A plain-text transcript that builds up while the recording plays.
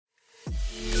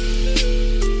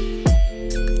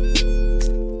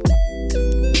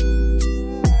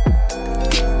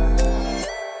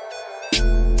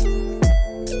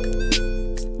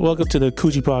Welcome to the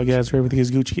Coochie Podcast, where everything is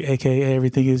Gucci, aka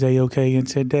everything is A-OK. And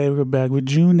today we're back with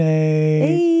Junay.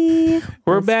 Hey,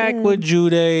 we're back with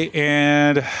Junay,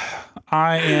 and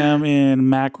I am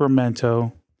in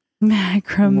Sacramento.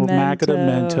 First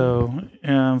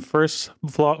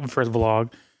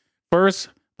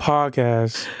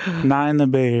podcast, not in the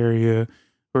Bay Area.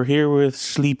 We're here with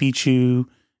Sleepy Chew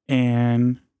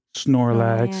and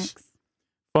Snorlax.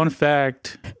 Fun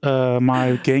fact,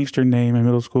 my gangster name in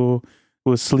middle school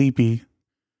was Sleepy.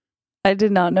 I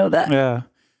did not know that. Yeah.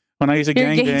 When I used to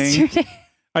gangbang,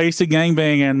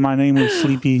 and my name was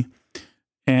Sleepy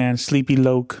and Sleepy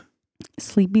Loke.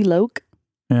 Sleepy Loke?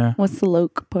 Yeah. What's the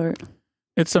Loke part?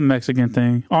 It's a Mexican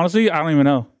thing. Honestly, I don't even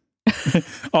know.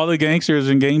 All the gangsters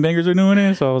and gangbangers are doing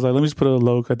it, so I was like, let me just put a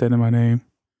Loke at the end of my name.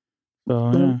 So,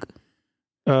 Loke.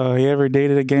 Yeah. You ever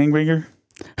dated a gangbanger?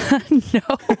 No.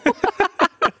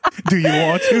 Do you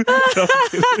want to?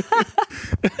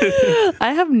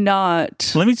 I have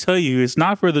not. Let me tell you, it's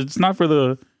not for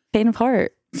the faint of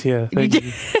heart. Yeah, thank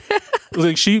you.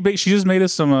 Like she just made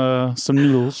us some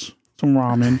noodles, some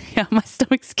ramen. Yeah, my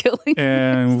stomach's killing.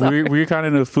 And we're kind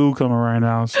of in a food coma right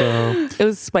now, so it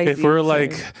was spicy. If we're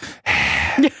like,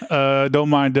 don't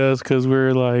mind us because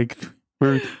we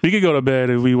could go to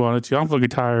bed if we wanted to. I'm fucking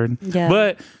tired. Yeah.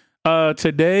 But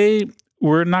today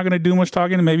we're not going to do much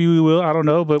talking. Maybe we will. I don't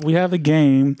know. But we have a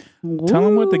game. Ooh. Tell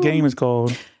them what the game is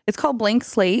called. It's called Blank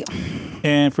Slate.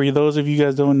 And for those of you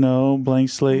guys don't know,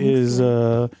 Blank Slate is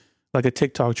like a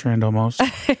TikTok trend almost.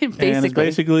 Basically. And it's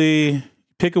basically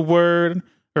pick a word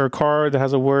or a card that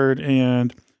has a word.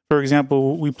 And for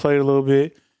example, we played a little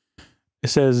bit. It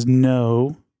says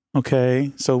no.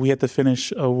 Okay. So we have to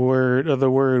finish the word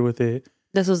with it.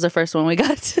 This was the first one we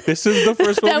got. This is the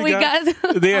first one that we got.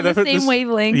 Yeah, on the same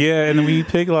wavelength. Yeah, and we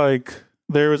picked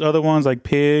there was other ones like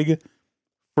pig,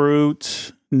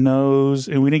 fruit, nose,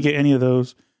 and we didn't get any of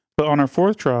those. But on our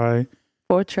fourth try,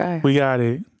 we got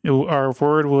it. Our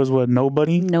word was what?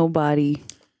 Nobody? Nobody.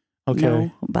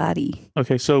 Okay. Nobody.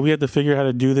 Okay, so we had to figure out how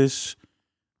to do this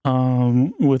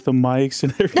with the mics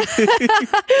and everything.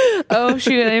 Oh,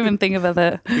 shoot, I didn't even think about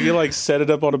that. We could set it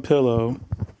up on a pillow.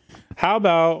 How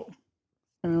about...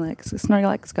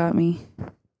 Snorlax got me.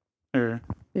 Here.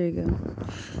 There you go.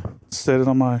 Set it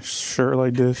on my shirt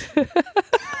like this.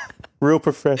 Real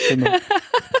professional.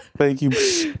 Thank you,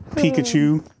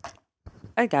 Pikachu.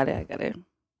 I got it.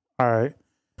 All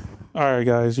right,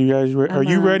 guys. You guys, are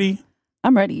you ready?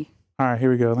 I'm ready. All right,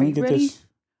 here we go. Let me get ready? this.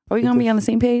 Are we gonna be on the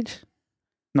same page?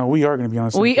 No, we are gonna be on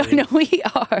the same page. No, we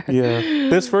are. Yeah.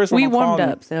 This first one, we warmed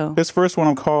up. So this first one,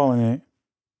 I'm calling it.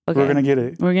 Okay. We're gonna get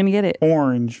it.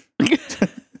 Orange.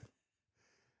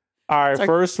 All right,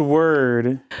 first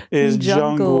word is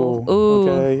jungle. Ooh.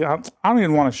 Okay, I don't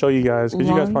even want to show you guys because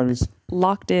you guys probably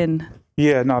locked in.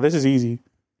 Yeah, no, this is easy.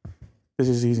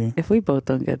 If we both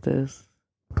don't get this,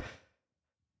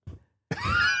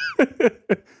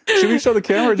 should we show the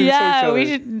camera? Or just show we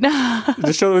should.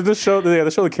 Just show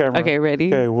the camera. Okay, ready?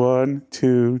 Okay, 1,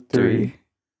 2, 3.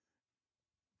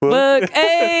 Book.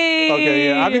 Hey. Okay,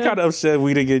 yeah, I'd be kind of upset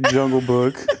we didn't get Jungle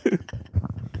Book.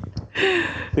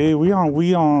 Hey, we on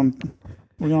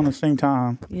the same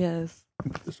time. Yes.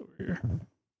 Put this over here.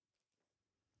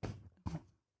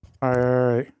 All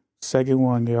right. Second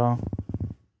one, y'all.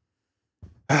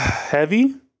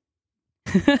 Heavy.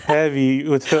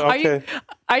 With okay.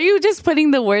 Are you just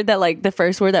putting the word that the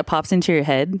first word that pops into your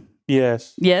head?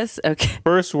 Yes. Yes. Okay.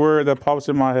 First word that pops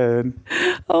in my head.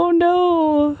 Oh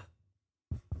no.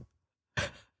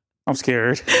 I'm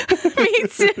scared. Me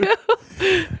too.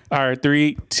 All right,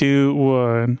 3, 2,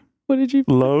 1. What did you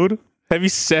load? Heavy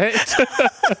set.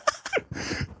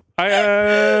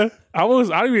 I was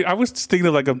thinking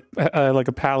of like a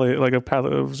pallet,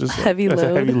 It was just heavy load.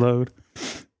 A heavy load.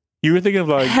 You were thinking of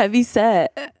heavy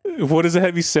set. What is a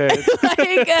heavy set?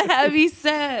 Like a heavy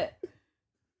set.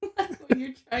 When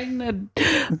you're trying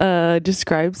to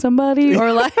describe somebody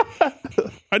or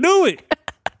I knew it.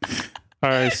 All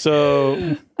right, so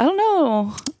I don't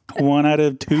know. 1 out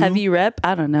of 2. Heavy rep?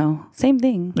 I don't know. Same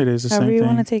thing. It is the same thing. However you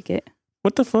want to take it.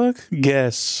 What the fuck?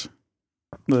 Guess.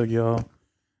 Look, y'all.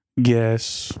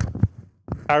 Guess.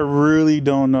 I really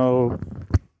don't know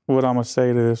what I'm going to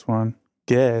say to this one.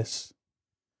 Guess.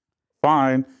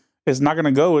 Fine. It's not going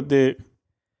to go with it.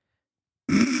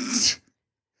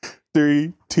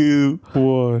 3, 2,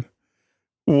 1.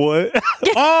 What?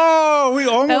 Oh, we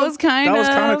almost. That was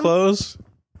kind of close.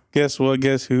 Guess what?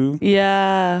 Guess who?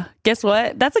 Yeah. Guess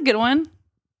what? That's a good one.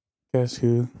 Guess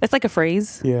who? It's like a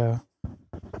phrase. Yeah.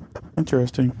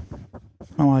 Interesting.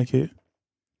 I like it.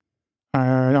 All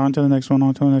right, on to the next one.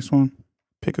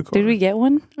 Pick a card. Did we get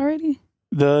one already?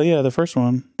 The first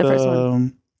one. The first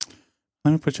one.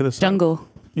 Let me put you this up. Jungle.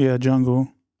 Yeah,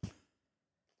 jungle.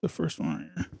 The first one right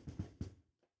here.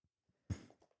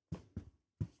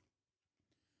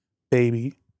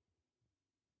 Baby.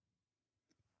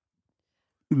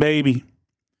 Baby.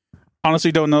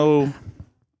 Honestly, don't know.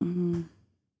 Mm-hmm.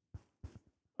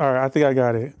 All right, I think I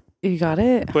got it. You got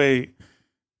it? Wait.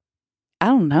 I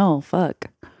don't know. Fuck.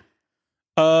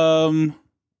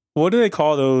 What do they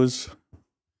call those?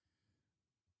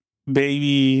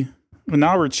 Baby.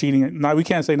 Now we're cheating. Now we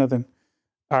can't say nothing.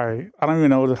 All right. I don't even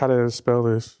know how to spell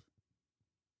this.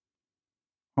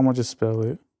 I'm gonna just spell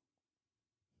it.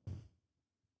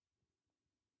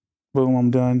 Boom,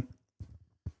 I'm done.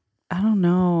 I don't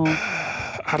know.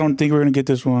 I don't think we're gonna get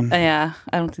this one. Yeah,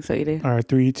 I don't think so either. All right,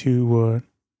 3, 2, 1.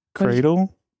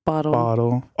 Cradle?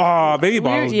 Bottle. Oh, baby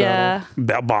bottles. Yeah.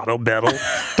 Bottle.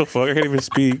 The fuck? I can't even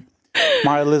speak.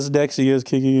 My dyslexia is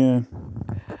kicking in.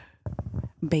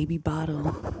 Baby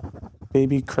bottle.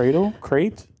 Baby cradle?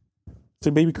 Crate? Is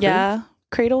it baby crate? Yeah.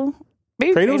 Cradle.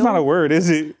 Baby Cradle's cradle. not a word, is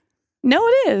it? No,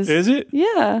 it is. Is it?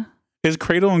 Yeah. Is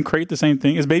cradle and crate the same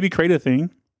thing? Is baby crate a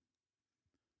thing?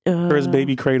 Or is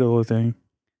baby cradle a thing?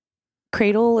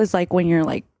 Cradle is like when you're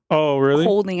like really?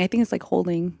 Holding. I think it's like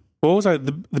holding. What was that?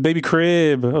 The baby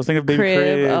crib. I was thinking of baby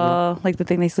crib. Like the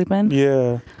thing they sleep in?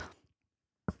 Yeah.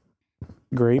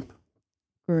 Grape.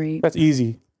 That's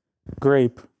easy.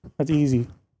 Grape. That's easy.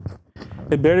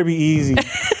 It better be easy.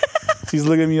 She's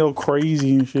looking at me all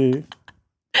crazy and shit.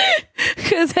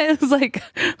 Because I was like,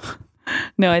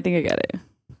 no, I think I got it.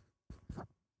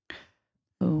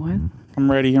 Oh, what?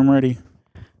 I'm ready.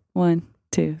 1,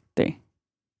 2, 3.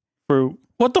 Fruit.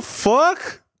 What the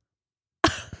fuck?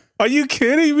 Are you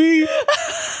kidding me?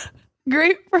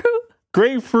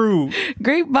 Grapefruit.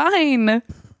 Grapevine.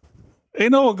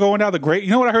 Ain't no going out the grape. You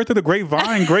know what I heard through the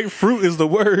grapevine? Grapefruit is the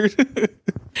word.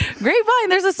 Grapevine.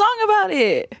 There's a song about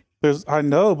it. I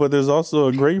know, but there's also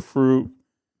a grapefruit.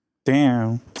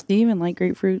 Damn. Do you even like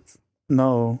grapefruits?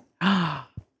 No.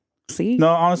 See? No,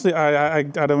 honestly, I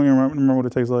don't even remember what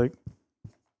it tastes like.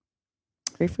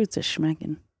 Grapefruits are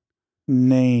schmacking.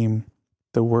 Name.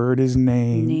 The word is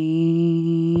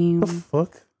name. What the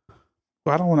fuck?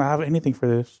 I don't want to have anything for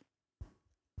this.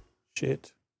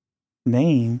 Shit.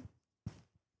 Name.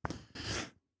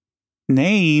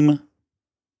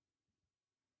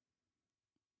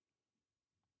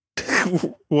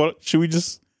 What should we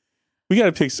just? We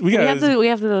gotta pick. We have to.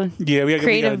 Yeah, we gotta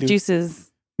creative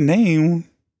juices. Name.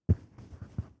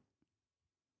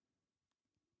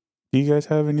 Do you guys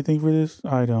have anything for this?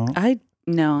 I don't.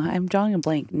 No, I'm drawing a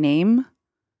blank. Name.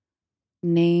 I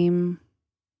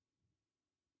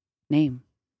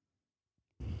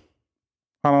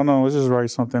don't know. Let's just write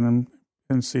something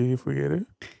and see if we get it.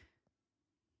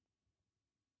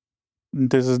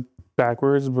 This is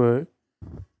backwards, but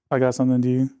I got something to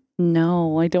you.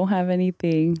 No, I don't have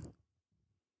anything.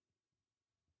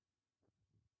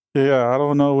 Yeah, I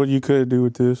don't know what you could do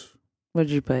with this. What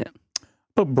did you put?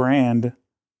 Put brand.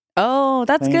 Oh,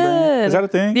 that's name good. Brand. Is that a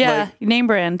thing? Yeah, name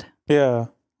brand. Yeah.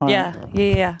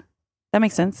 Yeah. That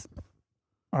makes sense.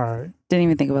 All right. Didn't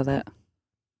even think about that.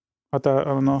 I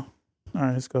don't know. All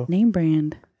right, let's go. Name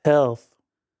brand. Health.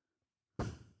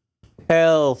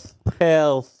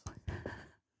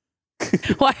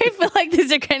 Why I feel like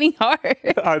these are getting hard.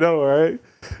 I know, right?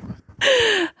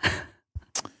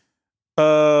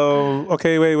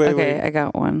 Okay, wait. Okay, I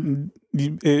got one.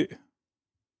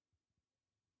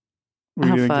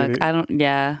 Fuck. I don't,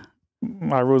 yeah.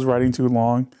 I was writing too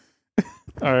long.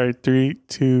 All right, 3,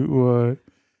 2, 1.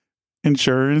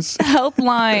 Insurance.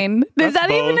 Healthline. Is that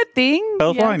even a thing?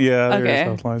 Healthline, yeah. Okay.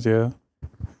 There is Healthlines, yeah.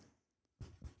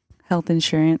 Health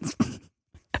insurance.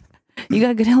 You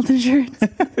got good health insurance?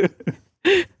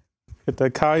 Get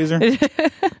that Kaiser.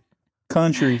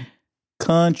 Country.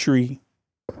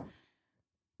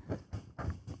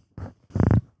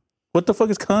 What the fuck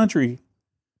is country?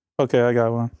 Okay, I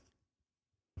got one.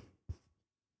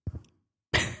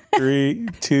 3,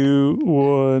 2,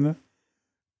 1.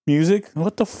 Music?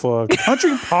 What the fuck?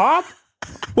 Country pop?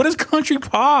 What is country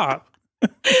pop?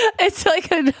 It's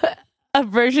like a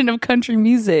version of country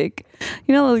music.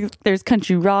 You know, like there's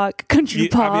country rock, country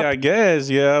pop. I mean, I guess,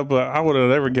 yeah, but I would have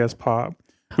never guessed pop.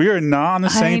 We are not on the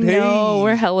same page. No,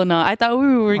 we're hella not. I thought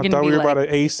we were going to be we were like about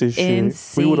to ace this shit.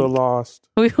 We would have lost.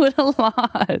 We would have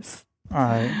lost. All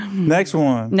right. Next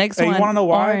one. Hey, you want to know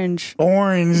why?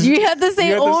 Orange. You had to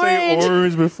say orange. To say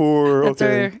orange before. That's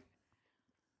our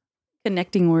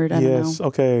connecting word. I don't know. Yes.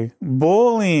 Okay.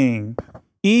 Bowling.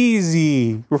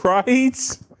 Easy.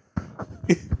 Right?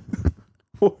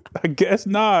 I guess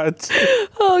not.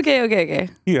 Okay.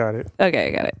 You got it. Okay,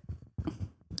 I got it.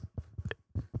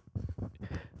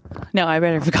 No, I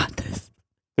better forgot this.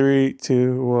 3,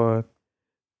 2, 1.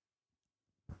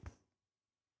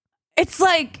 It's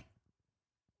like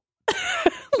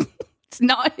it's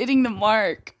not hitting the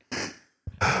mark.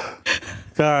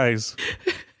 Guys,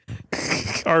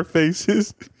 our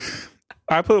faces.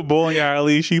 I put bowling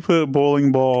alley. She put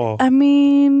bowling ball. I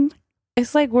mean,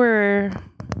 it's like we're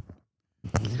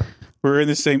in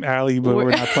the same alley, but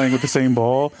we're not playing with the same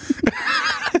ball.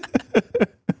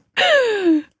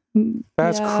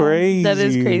 That's crazy. That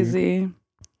is crazy.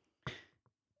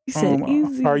 You said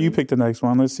easy. All right, you pick the next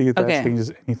one. Let's see if that Okay. changes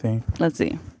anything. Let's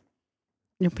see.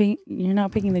 You're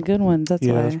not picking the good ones. That's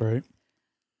why. Yeah, that's right.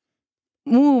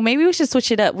 Ooh, maybe we should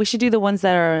switch it up. We should do the ones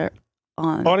that are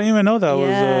on. Oh, I didn't even know that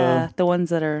was. The ones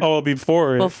that are.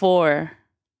 Before it. Before.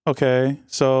 Okay,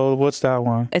 so what's that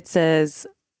one? It says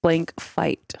blank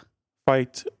fight.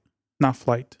 Fight, not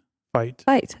flight. Fight.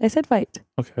 Fight. I said fight.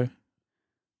 Okay.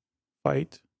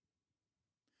 Fight.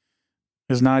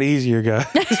 It's not easier, guys.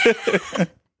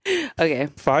 Okay.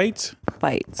 Fight.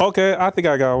 Fight. Okay, I think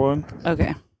I got one.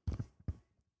 Okay.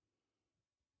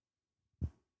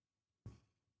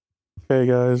 Okay,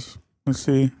 guys. Let's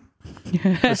see.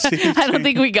 I don't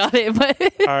think we got it, but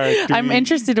All right, I'm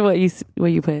interested in what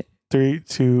you put. 3,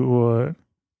 2, 1.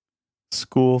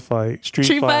 School fight.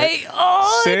 Street fight.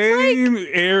 Oh, Same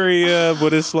area,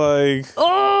 but it's like.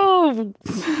 Oh,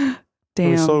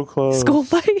 damn. We're so close. School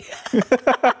fight.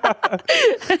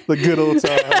 The good old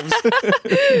times.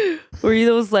 Were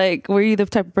you the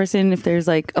type of person, if there's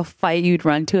like a fight, you'd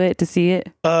run to it to see it?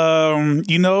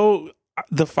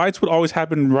 The fights would always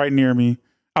happen right near me.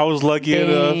 I was lucky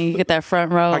enough. You get that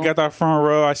front row. I got that front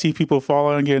row. I see people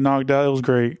falling and get knocked out. It was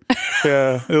great.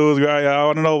 Yeah, it was great.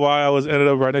 I don't know why I ended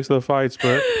up right next to the fights,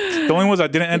 but the only ones I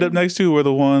didn't end up next to were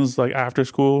the ones like after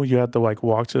school. You had to like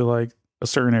walk to like a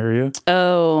certain area.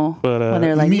 Oh, but when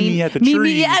they're like, meet me at the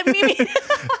tree. Meet me.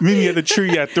 Meet me at the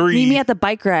tree at 3. Meet me at the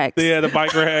bike racks. Yeah, the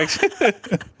bike racks.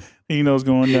 You know what's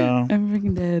going down. I'm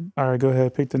freaking dead. All right, go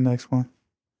ahead. Pick the next one.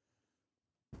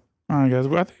 All right, guys.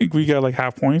 I think we got like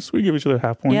half points. We give each other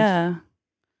half points. Yeah.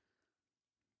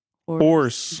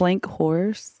 Horse. Blank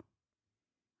horse.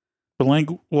 Blank.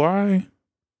 Why?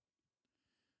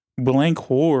 Blank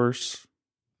horse.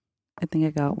 I think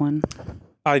I got one.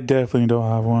 I definitely don't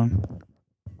have one.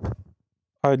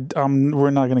 We're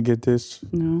not gonna get this.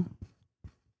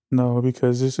 No,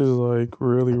 because this is like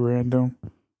really random.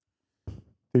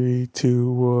 3,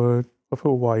 2, 1. I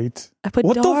put white. I put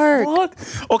what dark. What the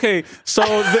fuck? Okay, so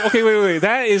wait.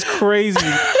 That is crazy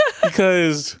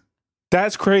because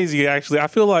that's crazy. Actually, I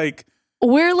feel like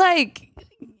we're like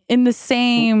in the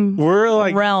same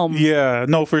realm. Yeah,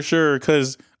 no, for sure.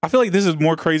 Because I feel like this is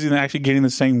more crazy than actually getting the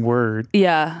same word.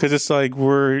 Yeah, because it's like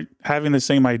we're having the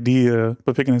same idea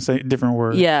but picking the same different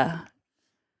word. Yeah,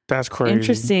 that's crazy.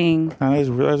 Interesting. That's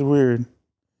weird.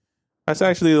 That's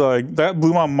actually like that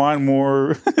blew my mind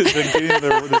more than getting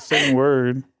the same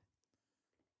word.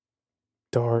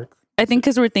 Dark. I think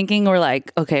because we're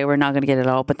like, okay, we're not gonna get it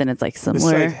all, but then it's like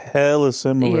similar. It's like hella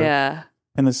similar. Yeah.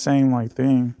 And the same like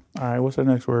thing. All right, what's the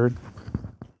next word?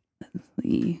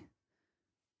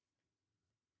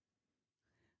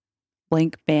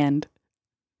 Blank band.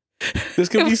 This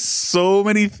could be so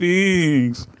many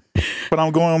things. But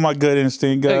I'm going with my gut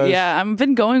instinct, guys. Yeah, I've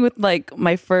been going with like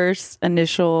my first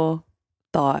initial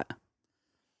thought.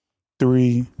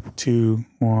 3, 2,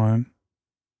 1.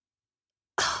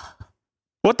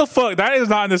 What the fuck? That is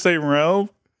not in the same realm.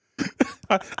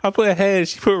 I put head.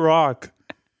 She put rock.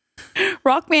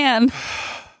 Rock band.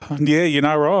 Yeah, you're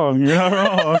not wrong. You're not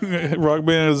wrong. Rock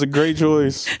band is a great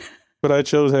choice, but I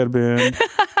chose headband.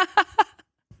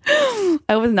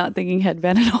 I was not thinking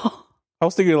headband at all. I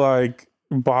was thinking like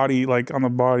body, like on the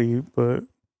body, but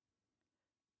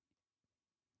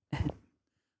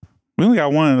we only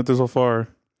got one so far.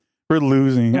 We're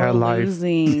losing at life.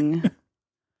 Losing.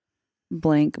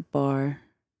 Blank bar.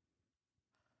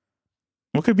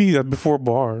 What could be before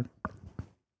bar?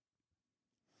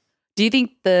 Do you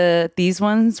think these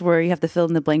ones where you have to fill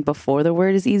in the blank before the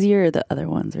word is easier, or the other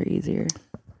ones are easier?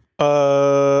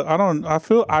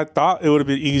 I thought it would have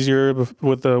been easier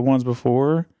with the ones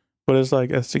before, but it's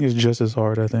like I think it's just as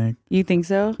hard. I think. You think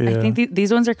so? Yeah. I think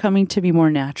these ones are coming to me more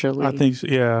naturally. I think so,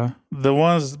 yeah. The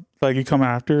ones like you come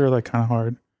after are like kind of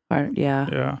hard. Yeah.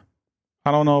 Yeah.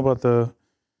 I don't know about the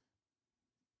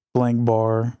blank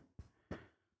bar.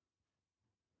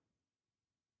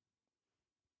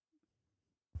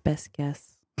 Best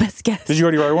guess. Best guess. Did you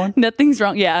already write one? Nothing's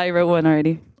wrong. Yeah, I wrote one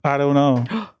already. I don't know.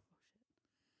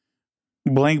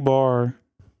 Blank bar.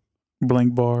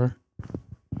 Blank bar.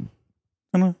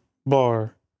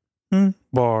 Bar.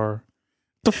 Bar.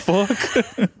 The fuck?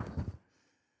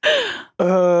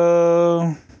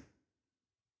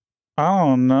 I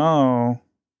don't know.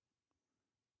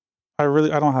 I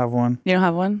don't have one. You don't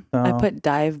have one? No. I put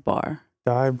dive bar.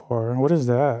 Dive bar. What is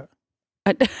that?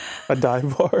 A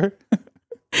dive bar?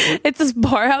 It's this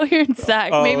bar out here in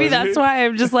Sac. Oh, Maybe that's why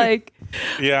I'm just like...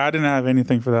 Yeah, I didn't have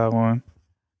anything for that one.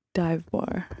 Dive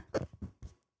bar.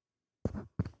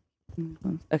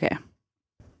 Okay.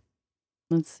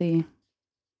 Let's see.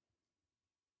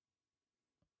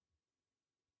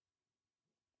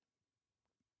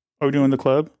 Are we doing the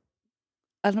club?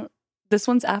 This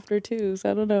one's after too,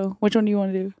 so I don't know. Which one do you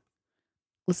want to do?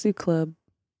 Let's do club.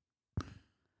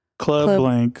 Club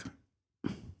blank.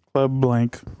 Club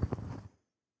blank.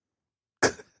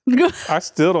 I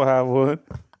still don't have one.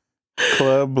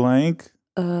 Club blank.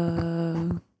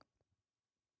 Club.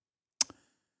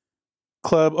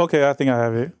 Okay, I think I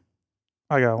have it.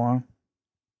 I got one.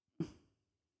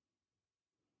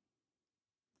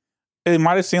 It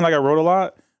might have seemed like I wrote a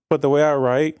lot, but the way I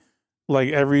write,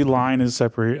 like every line is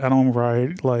separate. I don't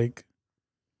write like,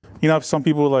 if some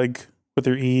people like with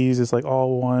their E's, it's like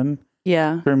all one.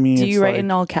 Yeah. For me, do you write like in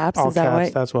all caps? all Is that caps,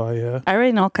 right? That's why. Yeah. I write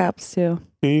in all caps too.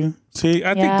 See,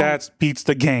 I think that beats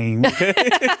the game. Okay,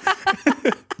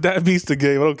 that beats the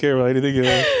game. I don't care about anything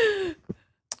else.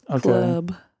 Okay,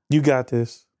 club. You got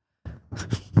this.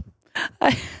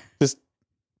 I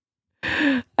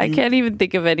can't even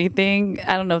think of anything.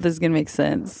 I don't know if this is gonna make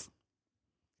sense.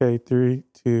 Okay, 3,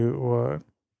 2, 1.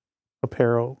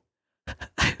 Apparel.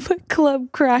 I put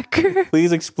club cracker.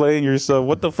 Please explain yourself.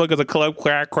 What the fuck is a club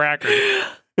cracker?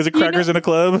 Is it crackers in a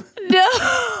club? No.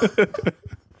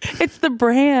 It's the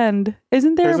brand.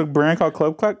 Isn't there? There's a brand called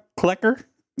Club Clacker?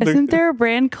 Isn't there a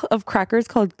brand of crackers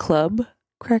called Club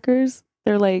Crackers?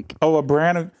 They're like... Oh, a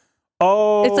brand of...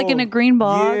 Oh. It's like in a green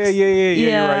box.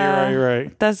 Yeah. You're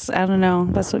right. I don't know.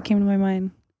 That's what came to my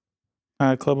mind.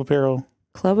 Club apparel.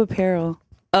 Club apparel.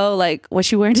 Oh, like what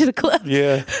she wearing to the club?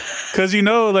 Yeah. Because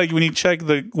like when you check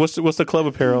what's the club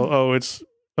apparel? Oh, it's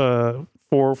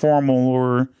for formal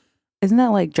or... Isn't that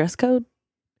like dress code?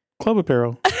 Club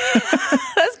apparel.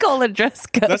 That's called a dress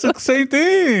code. That's the same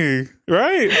thing,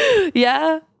 right?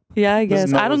 Yeah, I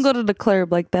guess. I don't go to the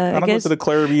club like that. I don't go to the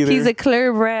club either. He's a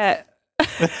club rat.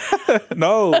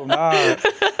 No, I'm not.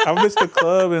 I've missed the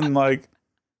club in like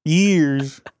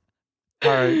years.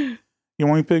 All right. You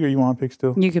want me to pick or you want to pick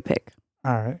still? You could pick.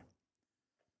 All right.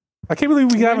 I can't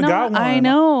believe we haven't got one. I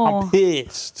know. I'm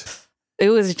pissed. It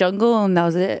was jungle and that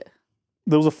was it.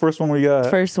 That was the first one we got.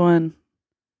 First one.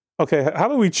 Okay, how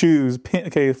about we choose?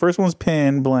 Okay, the first one's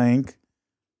pin blank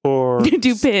or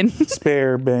do pin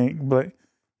spare blank.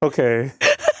 Okay,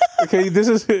 this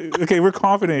is okay. We're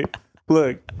confident.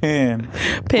 Look, pin.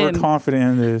 We're confident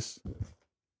in this.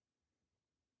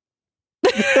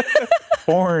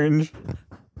 Orange.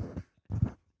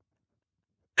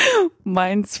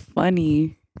 Mine's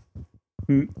funny.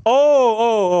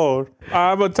 Oh!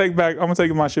 I'm gonna take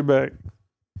my shit back.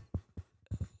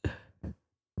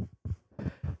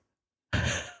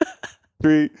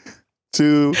 Three,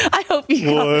 2, I hope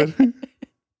you 1.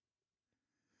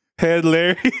 Head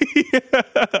Larry.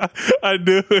 I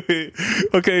knew it.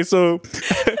 Okay, so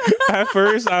at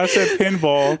first I said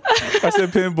pinball.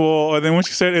 And then when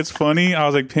she said it's funny, I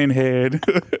was like pinhead. Is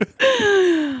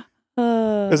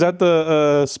that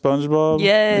the SpongeBob?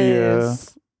 Yes. Yeah.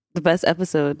 The best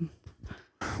episode.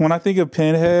 When I think of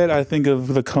Pinhead, I think of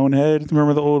the Conehead.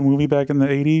 Remember the old movie back in the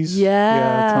 80s?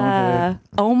 Yeah. Conehead.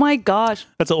 Oh my gosh.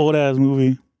 That's an old ass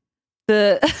movie.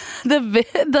 But do you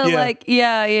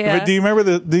remember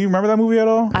that movie at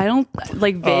all? I don't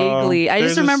vaguely. I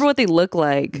just remember what they look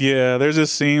like. Yeah, there's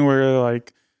this scene where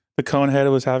like the Conehead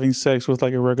was having sex with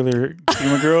like a regular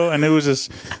human girl, and it was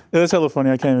hella funny.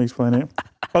 I can't even explain it.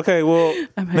 Okay, well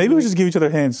maybe we just give each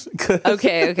other hints.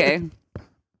 Okay.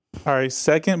 All right,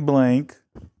 second blank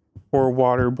or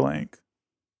water blank.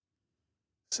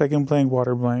 Second blank,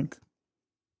 water blank.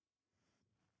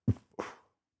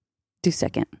 Do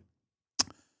second.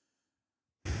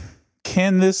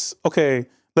 Okay,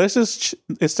 let's just,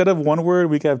 instead of one word,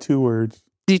 we can have 2 words.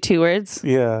 Do 2 words?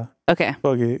 Yeah. Okay.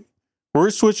 Fuck it. We're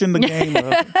switching the game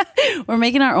up. We're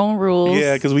making our own rules.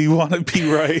 Yeah, because we want to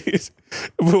be right.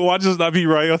 But watch us not be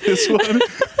right on this one.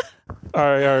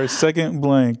 All right. Second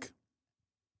blank.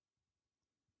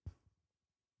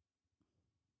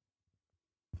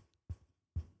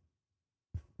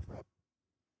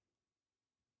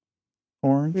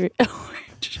 Orange.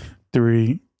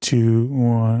 3, 2,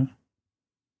 1.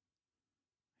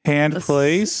 Hand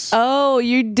place. Oh,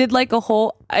 you did like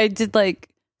I did like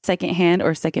second hand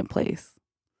or second place.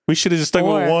 We should have just stuck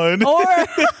with one. Or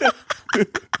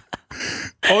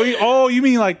Oh, you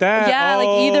mean like that? Yeah, like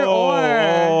either or.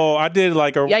 Oh, I did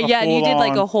like a Yeah, you did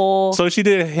like a whole. So she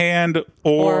did hand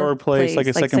or place, like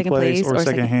a second place or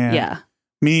second hand. Yeah.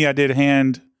 Me, I did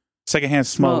second hand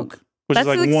smoke. Which That's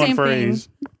is like the one same phrase.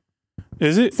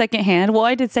 Is it? Second hand. Well,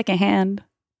 I did second hand.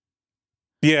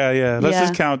 Yeah. Let's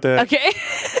just count that. Okay.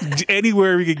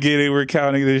 Anywhere we could get it, we're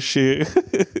counting this shit.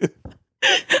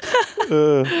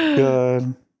 Oh,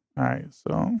 God. All right,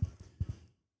 so. All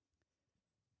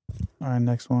right,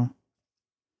 next one.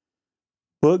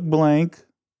 Book blank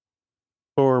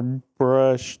or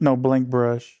brush. No, blank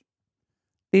brush.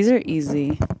 These are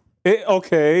easy.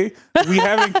 Okay. We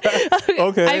haven't.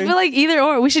 Okay. I feel like either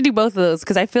or. We should do both of those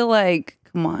because I feel like,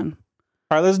 come on.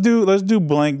 All right, let's do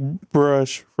blank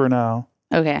brush for now.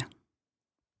 Okay.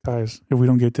 Guys, if we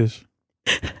don't get this,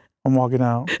 I'm walking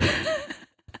out.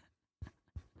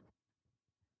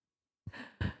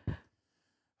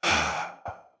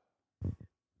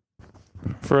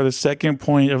 For the second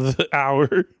point of the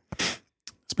hour,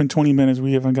 it's been 20 minutes.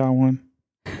 We haven't got one.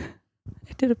 I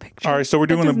did a picture. All right, so we're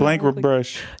doing a blank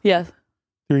brush. Yeah.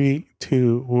 3,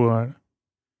 2, 1.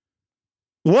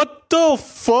 What the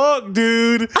fuck,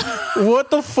 dude? What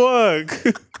the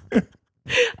fuck?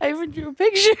 I even drew a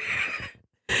picture.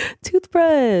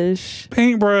 Toothbrush.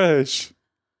 Paintbrush.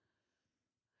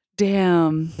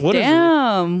 Damn. What is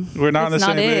Damn. We're not in the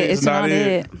same page. It's not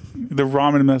it. The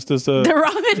ramen messed us up. The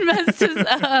ramen messed us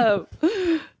up.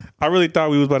 I really thought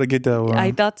we was about to get that one.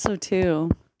 I thought so too.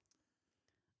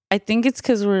 I think it's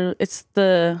because we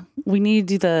need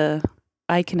to do the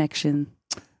eye connection.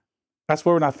 That's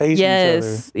where we're not facing each other.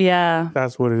 Yes. Yeah.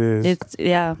 That's what it is. It's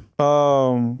yeah.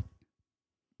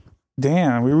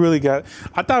 Damn, we really got.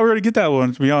 I thought we were gonna get that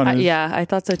one. To be honest. Yeah, I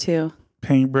thought so too.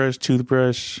 Paintbrush,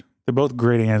 toothbrush. They're both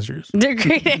great answers. They're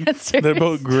great answers. They're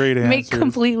both great answers. Make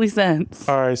completely sense.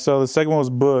 All right, so the second one was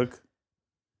book.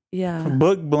 Yeah.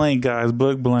 Book blank, guys.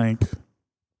 Book blank.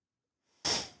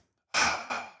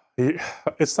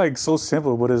 It's like so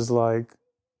simple, but it's like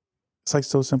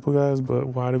so simple, guys. But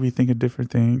why do we think of different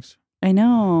things? I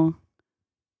know.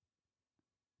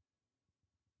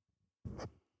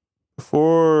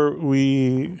 Before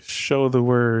we show the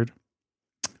word,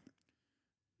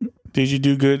 did you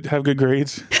do good? Have good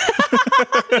grades?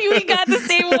 We got the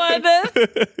same one.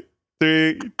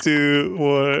 3, 2,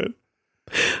 1.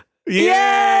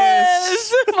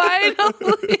 Yes!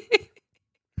 Finally.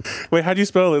 Wait, how do you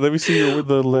spell it? Let me see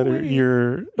the letter.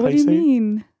 Wait, what do you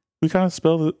mean? We kind of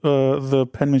spell the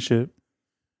penmanship.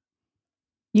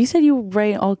 You said you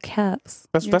write all caps.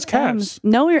 That's caps. M's.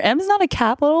 No, your M's not a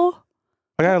capital.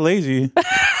 I got lazy.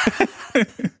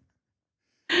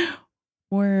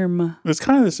 Worm. It's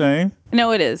kind of the same.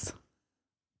 No, it is.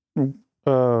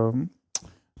 Okay,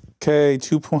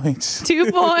 2 points.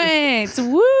 2 points.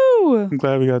 Woo! I'm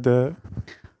glad we got that.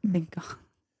 Thank God.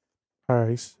 All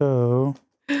right, so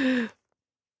they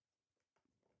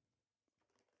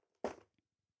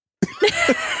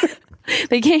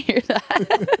can't hear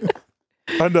that.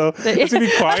 I know it's gonna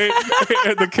be quiet,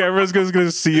 and the camera's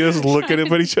gonna see us looking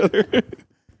at each other.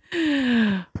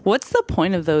 What's the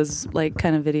point of those like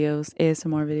kind of videos,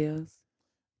 ASMR videos?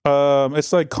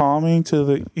 It's like calming to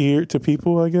the ear to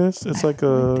people. I guess it's like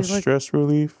a stress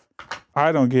relief.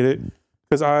 I don't get it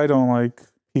because I don't like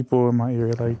people in my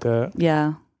ear like that.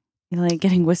 Yeah, you like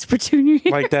getting whispered to in your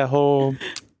ear, like that whole.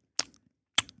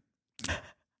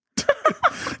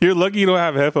 You're lucky you don't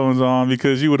have headphones on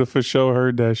because you would have for sure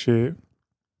heard that shit.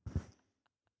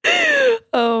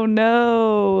 Oh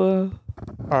no!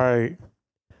 All right.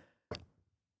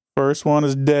 First one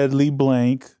is deadly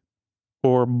blank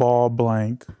or ball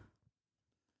blank.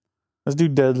 Let's do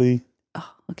deadly.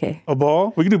 Oh, okay. A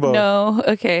ball? We can do both. No,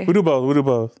 okay. We do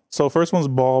both. So first one's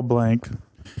ball blank.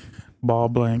 Ball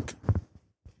blank.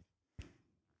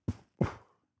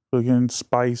 Again,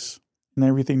 spice and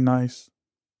everything nice.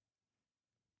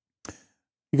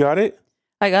 You got it?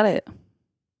 I got it.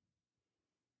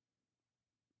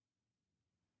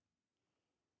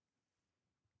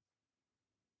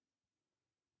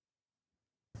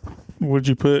 What'd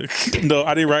you put? No,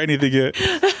 I didn't write anything yet.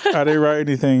 I didn't write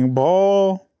anything.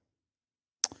 Ball.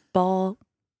 Ball.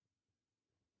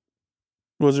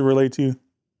 What does it relate to?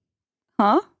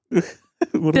 Huh?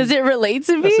 Does it relate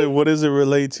to me? I said, what does it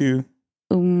relate to?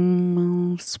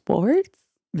 Sports?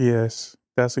 Yes.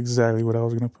 That's exactly what I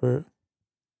was going to put.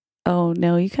 Oh,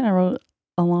 no. You kind of wrote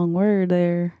a long word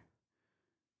there.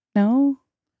 No?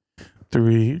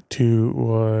 3, 2,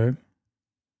 1.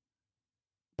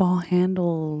 Ball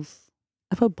handles.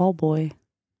 I put ball boy.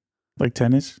 Like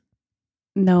tennis?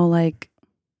 No, like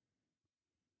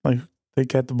they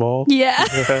get the ball? Yeah.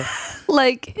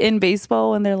 Like in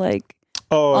baseball when they're like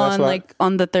Oh, that's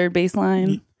on the third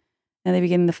baseline, and they be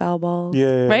getting the foul balls.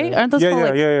 Yeah, right? Aren't those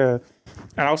called yeah.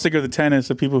 And I was thinking of the tennis,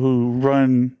 the people who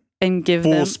run and give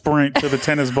full them sprint to the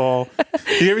tennis ball.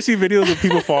 Do you ever see videos of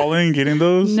people falling, getting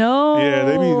those? No. Yeah,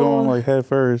 they be going like head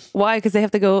first. Why? Because they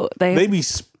have to go. They be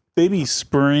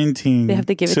sprinting. They have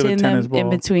to give it to the tennis them ball in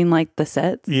between like the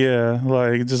sets. Yeah,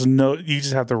 like you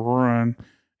just have to run,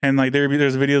 and like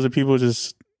there's videos of people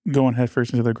just going head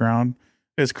first into the ground.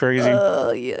 It's crazy.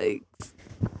 Oh yikes!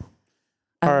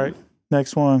 All right,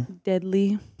 next one.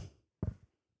 Deadly.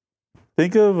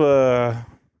 Think of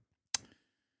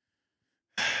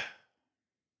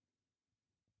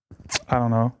I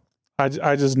don't know.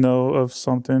 I just know of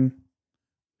something.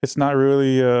 It's not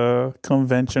really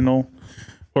conventional,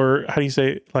 or how do you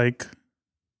say it? Like,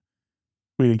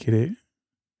 we didn't get it.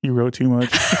 You wrote too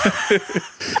much.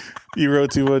 You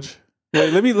wrote too much.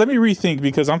 Wait, let me rethink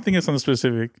because I'm thinking of something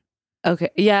specific. Okay.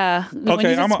 Yeah. When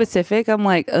you said specific, I'm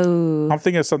like, oh. I'm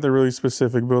thinking of something really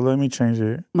specific, but let me change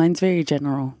it. Mine's very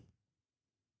general.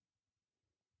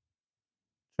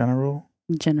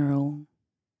 General.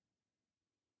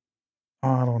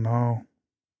 I don't know.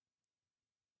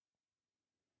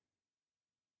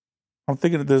 I'm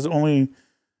thinking that there's only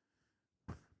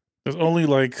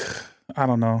like, I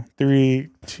don't know, 3,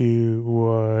 2,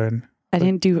 1. I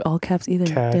didn't do all caps either.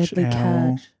 Deadly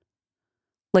animal. catch.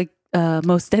 Like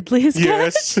most deadliest catch.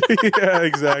 Yes. Yeah,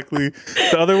 exactly.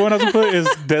 The other one I was put is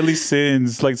deadly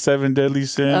sins, like 7 deadly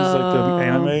sins, like the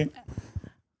anime.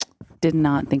 Did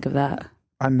not think of that.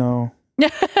 I know.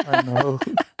 I know.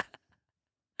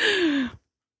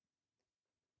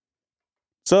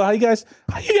 So how you guys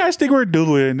think we're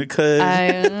doing? Because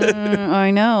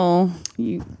I know.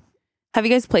 Have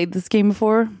you guys played this game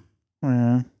before?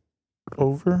 Yeah.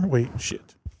 Over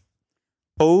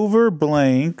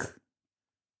blank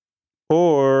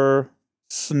or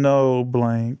snow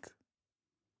blank.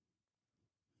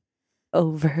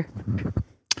 Over.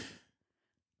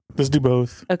 Let's do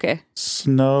both. Okay.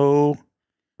 Snow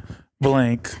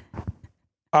blank.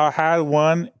 I had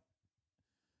one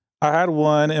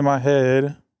in my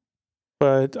head,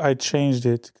 but I changed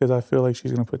it because I feel like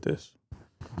she's gonna put this.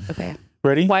 Okay.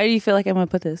 Ready? Why do you feel like I'm gonna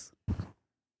put this?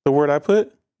 The word I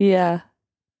put? Yeah.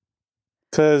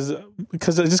 Because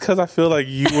I feel like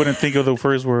you wouldn't think of the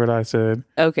first word I said.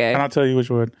 Okay. And I'll tell you which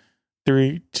one.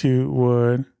 3, 2,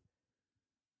 1.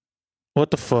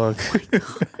 What the fuck?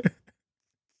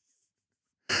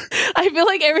 I feel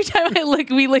like every time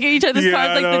we look at each other's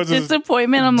cards, like the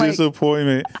disappointment. I'm like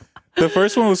disappointment. The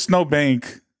first one was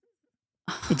snowbank.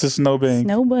 It's a snowbank.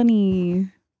 Snow bunny.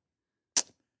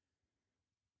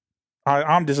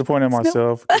 I'm disappointed in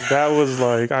myself. That was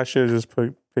like I should have just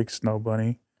picked snow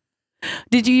bunny.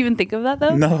 Did you even think of that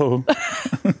though? No.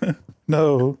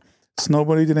 No. Snow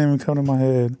bunny didn't even come to my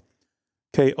head.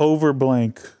 Okay, over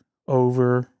blank.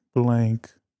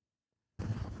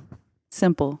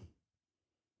 Simple.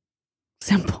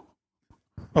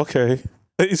 Okay.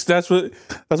 That's what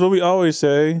we always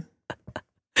say.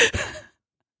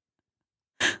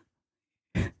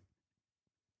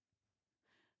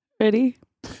 Ready?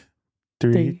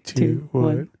 3, 2,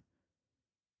 1.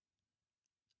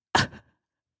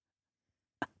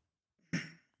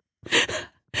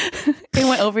 It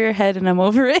went over your head and I'm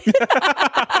over it.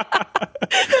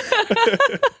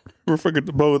 We're fucking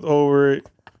both over it.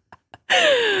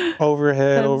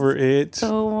 Overhead, over it.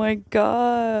 Oh my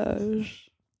gosh.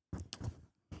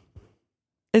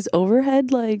 Is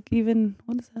overhead like even,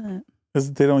 what is that?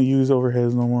 Because they don't use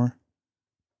overheads no more.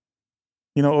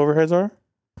 You know what overheads are?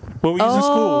 What we use in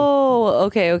school. Oh,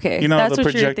 okay. You know, that's the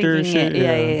what projector you're thinking. shit?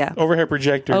 Yeah. Overhead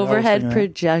projector. Overhead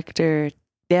projector.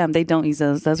 Damn, they don't use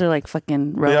those. Those are like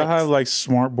fucking relics. They all have like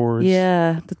smart boards.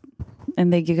 Yeah.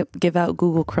 And they give out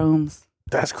Google Chromes.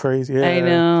 That's crazy. Yeah. I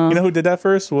know. You know who did that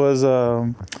first was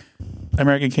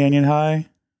American Canyon High.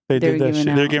 They did that shit.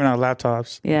 They were giving out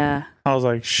laptops. Yeah. I was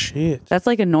like, shit. That's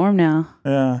like a norm now.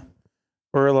 Yeah.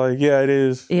 We're like, yeah, it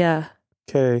is. Yeah.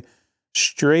 Okay.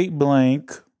 Straight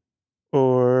blank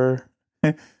or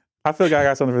I feel like I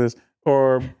got something for this.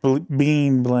 Or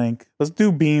bean blank. Let's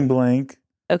do bean blank.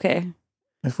 Okay.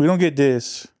 If we don't get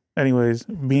this, anyways,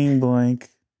 bean blank.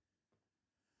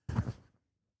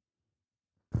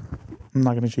 I'm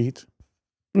not gonna cheat.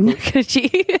 You're not gonna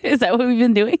cheat? Is that what we've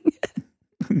been doing?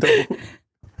 No.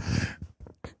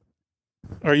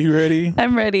 Are you ready?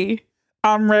 I'm ready.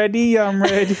 I'm ready.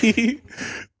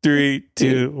 3,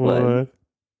 2, 1.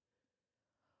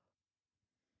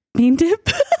 Bean dip?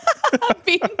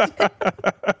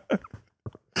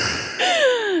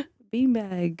 Bean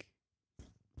bag.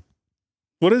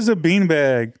 What is a bean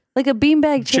bag? Like a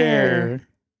beanbag chair.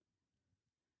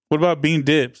 What about bean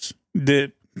dips?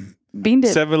 Dip. Bean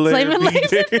dip. 7-layer bean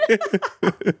dip.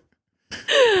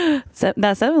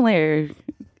 That 7-layer.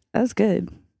 That's good.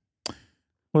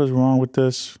 What is wrong with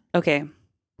this? Okay.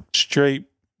 Straight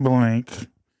blank.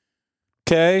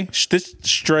 Okay? This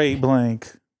straight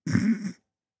blank.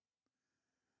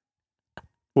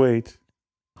 Wait.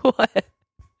 What?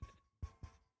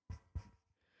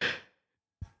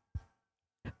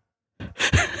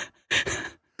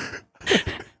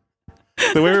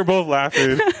 The way we're both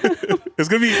laughing. It's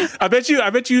gonna be I bet you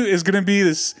it's gonna be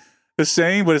the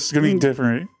same, but it's gonna be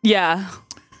different. Yeah.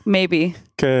 Maybe.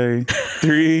 Okay.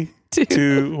 3,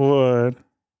 2, 1.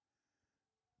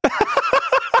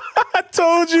 I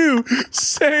told you.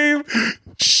 Same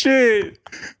shit,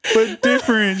 but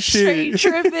different shit.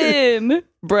 Straight tripping,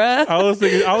 bruh. I was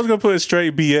gonna put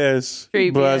straight BS,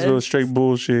 but I was going straight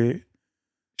bullshit.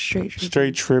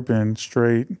 Straight tripping.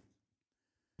 Straight.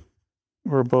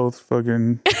 We're both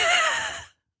fucking.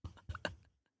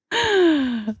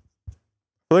 I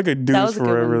feel like I do this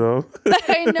forever though.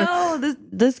 I know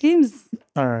this game's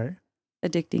all right.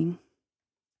 Addicting.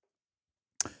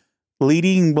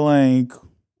 Leading blank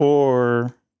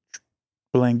or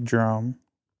blank drum.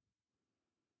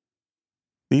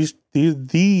 These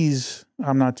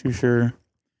I'm not too sure.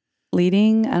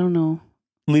 Leading, I don't know.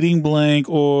 Leading blank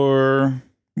or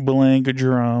blank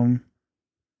drum.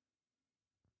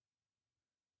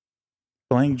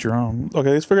 Blank drum.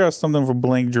 Okay, let's figure out something for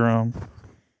blank drum.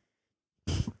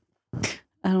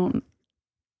 I don't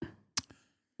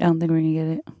think we're gonna get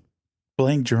it.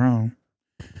 Blank drum.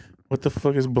 What the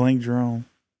fuck is blank drum?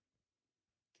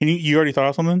 You already thought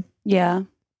of something? Yeah.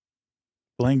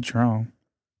 Blank drum.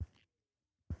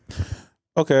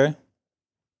 Okay.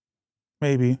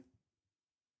 Maybe.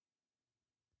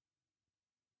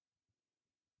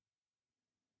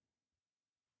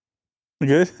 You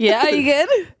good? Yeah, you good?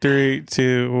 3,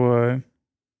 2, 1.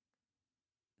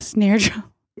 Snare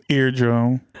drum.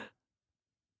 Eardrum.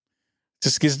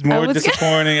 Just gets more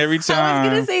disappointing every time.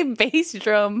 I was gonna say bass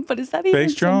drum, but is that even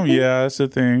bass drum? something? Yeah, that's a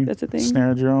thing. That's a thing.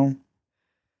 Snare drum.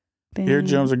 Dang,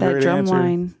 Eardrum's a great drum answer.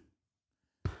 line.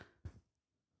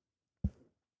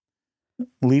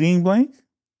 Leading blank?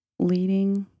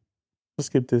 Leading. Let's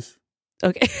skip this.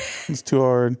 Okay. It's too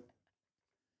hard.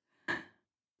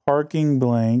 Parking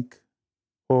blank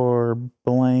or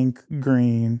blank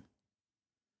green.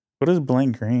 What is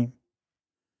blank green?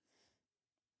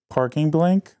 Parking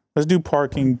blank? Let's do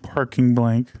parking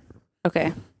blank.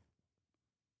 Okay.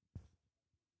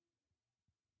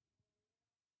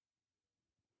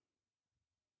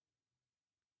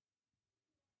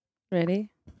 Ready?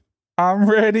 I'm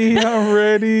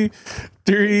ready.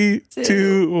 3,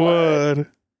 2, 1.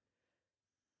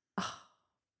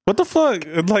 What the fuck?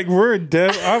 Like we're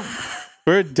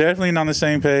definitely not on the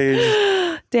same page.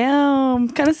 Damn,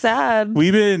 kind of sad.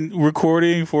 We've been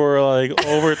recording for like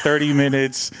over 30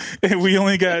 minutes and we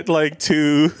only got like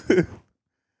 2. All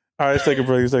right, let's take a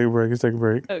break.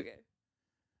 Okay.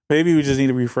 Maybe we just need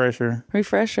a refresher.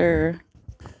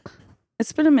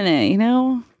 It's been a minute, you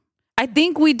know? I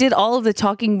think we did all of the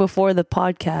talking before the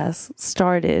podcast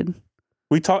started.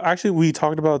 We talked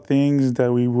about things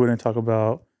that we wouldn't talk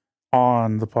about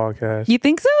on the podcast. You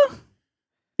think so?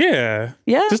 Yeah.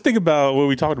 Yeah. Just think about what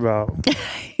we talked about.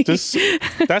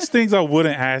 That's things I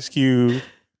wouldn't ask you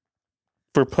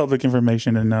for public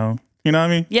information to know. You know what I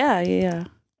mean? Yeah.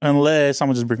 Unless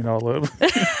someone just bring it all up.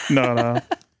 No.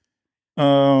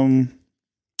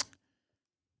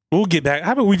 We'll get back.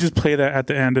 How about we just play that at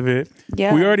the end of it?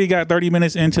 Yeah. We already got 30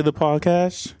 minutes into the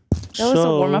podcast. That was a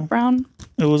warm-up round?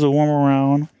 It was a warm-up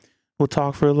round. We'll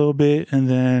talk for a little bit and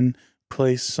then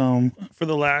play some for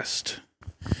the last.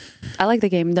 I like the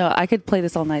game, though. I could play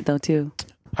this all night, though, too.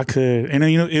 I could. And,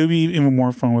 it would be even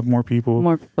more fun with more people.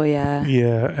 More people, yeah.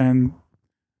 Yeah. And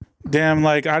damn,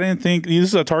 like, I didn't think. This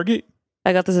is a Target?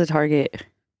 I got this at Target.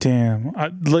 Damn.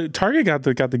 Target got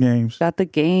the games. Got the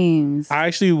games. I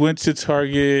actually went to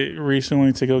Target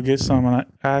recently to go get some, and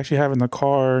I actually have in the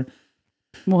car.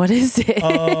 What is it?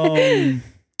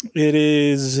 It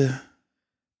is.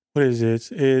 What is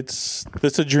it? It's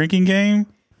a drinking game.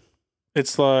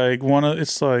 It's like I know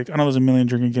there's a million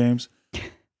drinking games,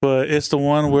 but it's the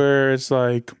one where it's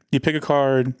like you pick a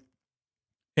card,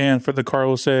 and for the card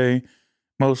will say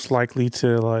most likely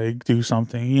to like do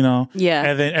something, you know? Yeah.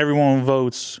 And then everyone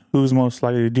votes who's most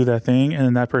likely to do that thing, and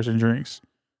then that person drinks.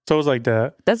 So it's like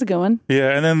that. That's a good one.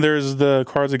 Yeah, and then there's the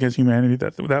Cards Against Humanity,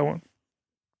 that one.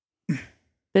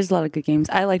 There's a lot of good games.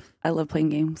 I love playing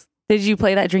games. Did you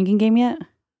play that drinking game yet?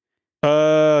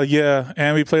 Yeah.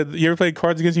 And we played. You ever played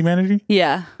Cards Against Humanity?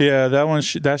 Yeah. Yeah, that one.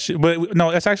 But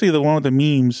no, that's actually the one with the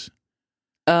memes.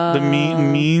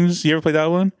 Memes. You ever play that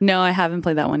one? No, I haven't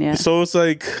played that one yet. So it's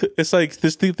like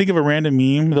this. Think of a random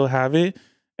meme. They'll have it,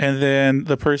 and then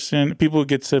people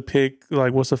get to pick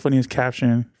like what's the funniest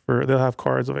caption for. They'll have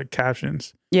cards of like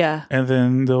captions. Yeah. And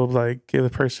then they'll like give the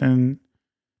person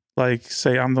like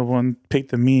say I'm the one pick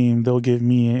the meme. They'll give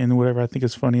me it, and whatever I think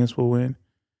is funniest will win.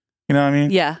 You know what I mean?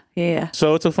 Yeah.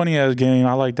 So it's a funny ass game.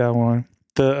 I like that one.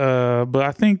 But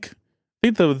I think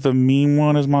the meme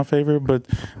one is my favorite. But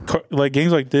like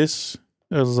games like this,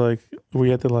 it was like we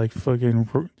had to like fucking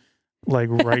like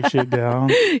write shit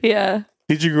down. Yeah.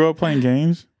 Did you grow up playing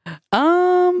games?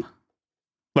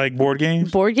 Like board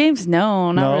games? Board games?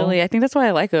 No, not really. I think that's why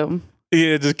I like them.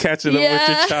 Yeah, just catching up with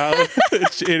your child,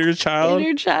 inner child.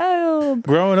 Inner child.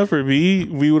 Growing up for me,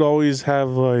 we would always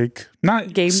have like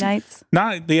not game nights.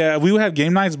 We would have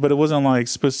game nights, but it wasn't like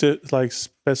specified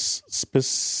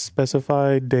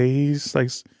days.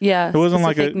 Like it wasn't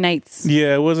like nights.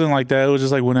 Yeah, it wasn't like that. It was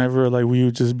just like whenever like we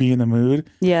would just be in the mood.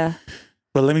 Yeah.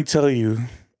 But let me tell you,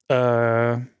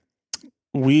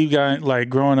 we got like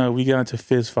growing up, we got into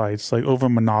fist fights like over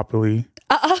Monopoly.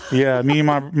 Yeah, me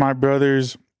and my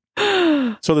brothers.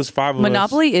 So there's 5 of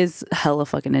Monopoly us. is hella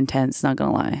fucking intense, not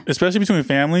gonna lie. Especially between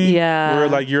family. Yeah. Where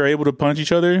like you're able to punch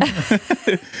each other.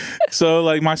 So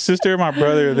like my sister and my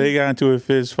brother, they got into a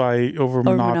fist fight over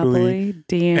Monopoly.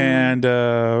 Damn.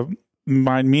 And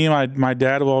my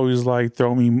dad will always like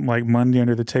throw me like money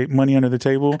under the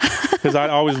table because I'd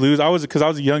always lose. Because I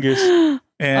was the youngest.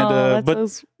 And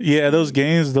those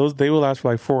games, they will last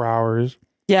for like 4 hours.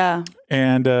 Yeah.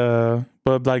 And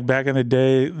but like back in the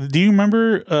day, do you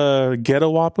remember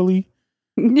Ghetto-wopoly?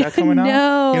 That coming out?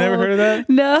 No. You never heard of that?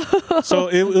 No. So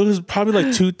it was probably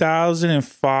like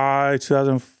 2005,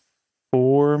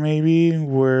 2004 maybe,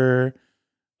 where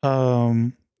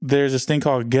there's this thing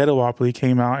called Ghetto-wopoly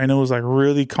came out, and it was like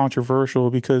really controversial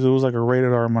because it was like a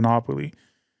rated R Monopoly.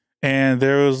 And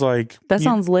there was like that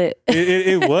sounds lit.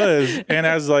 It was. And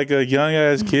as like a young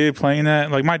ass kid playing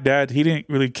that, like my dad, he didn't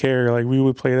really care. Like we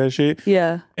would play that shit.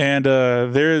 Yeah. And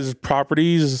there's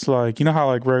properties like, you know how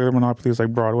like regular Monopoly is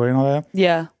like Broadway and all that?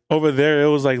 Yeah. Over there, it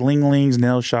was like Ling Ling's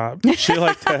nail shop, shit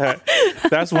like that.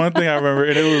 That's one thing I remember.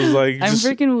 And it was like, I'm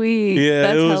freaking weak. Yeah,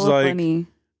 that's it was hella like funny.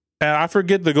 And I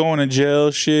forget the going to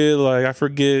jail shit. Like I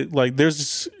forget, like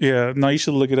there's no, you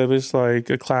should look it up. It's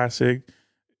like a classic.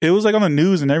 It was like on the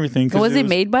news and everything. Was it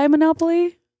made by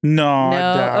Monopoly? No, I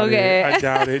doubt it. I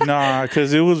doubt it. Nah,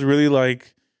 because it was really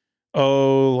like,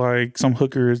 like some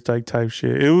hookers type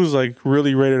shit. It was like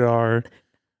really rated R.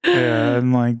 Yeah,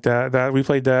 and like that we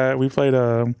played that. We played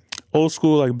old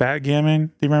school like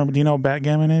backgammon. Do you know what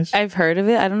backgammon is? I've heard of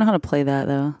it. I don't know how to play that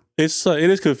though. It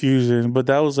is confusing, but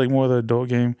that was like more of the adult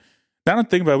game. Now I don't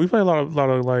think about it. We play a lot of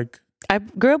like. I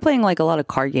grew up playing like a lot of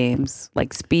card games,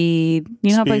 like Speed. You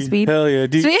know how to play Speed? Hell yeah,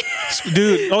 dude!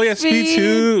 Oh yeah, Speed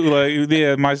too. Like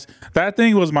yeah, that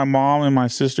thing was my mom and my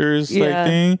sister's like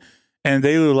thing, and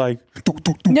they were like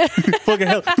fucking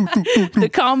hell, the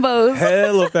combos,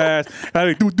 hella fast.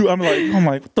 I'm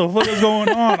like, what the fuck is going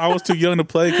on? I was too young to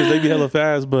play because they'd be hella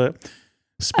fast, but.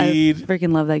 Speed. I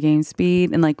freaking love that game.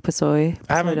 Speed and like Pasoi.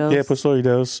 I haven't. Yeah, Pasoi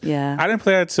Dos. Yeah. I didn't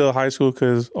play that till high school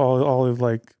because all of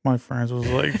like my friends was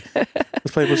like, let's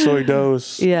play Pasoi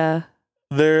Dos. Yeah.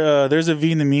 There's a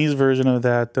Vietnamese version of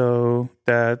that though.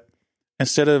 That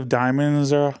instead of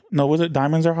diamonds are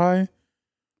high?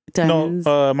 Diamonds.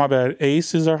 No, my bad.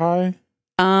 Aces are high.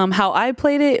 How I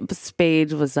played it,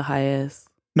 spades was the highest.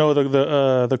 No,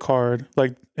 the card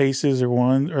like aces or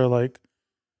one or like.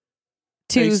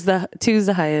 Two's the highest. Two's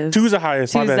the highest. Two's the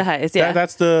highest. Yeah,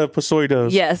 that's the Pasoi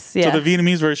Dos. Yes, yeah. So the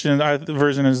Vietnamese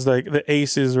version is like the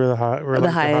aces were the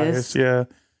highest. Yeah,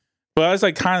 but it's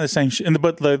like kind of the same shit.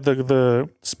 But the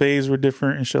spades were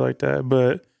different and shit like that.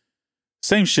 But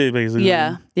same shit basically.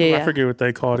 Yeah. I forget what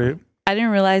they called it. I didn't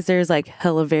realize there's like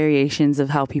hella variations of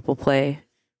how people play.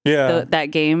 Yeah, that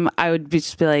game. I would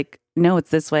just be like, no,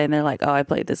 it's this way, and they're like, oh, I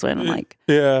played this way, and I'm like,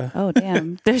 yeah, oh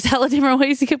damn, there's hella different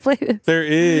ways you could play this.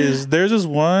 There's this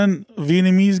one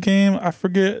Vietnamese game, I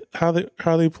forget how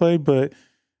they play, but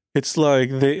it's like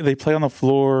they play on the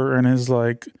floor, and it's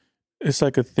like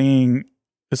a thing,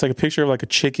 it's like a picture of like a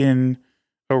chicken,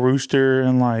 a rooster,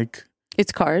 and like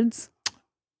it's cards.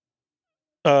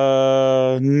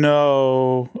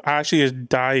 No, actually it's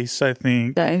dice, I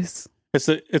think. Dice.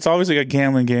 It's always like a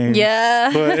gambling game.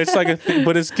 Yeah. But it's like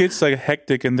but it gets like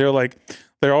hectic, and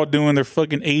they're all doing their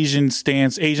fucking Asian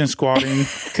stance, Asian squatting.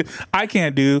 I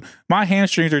can't do. My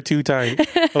hamstrings are too tight.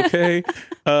 Okay.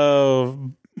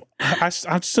 I'm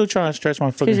still trying to stretch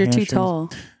my fucking hamstrings. Because Too you're too tall.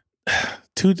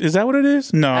 Is that what it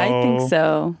is? No. I think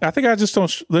so. I think I just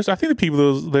don't. I think the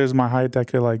people there's my height that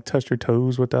could like touch their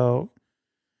toes without.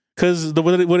 Because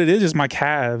what it is my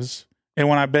calves. And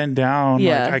when I bend down,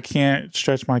 Yeah. like I can't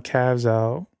stretch my calves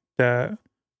out that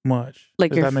much.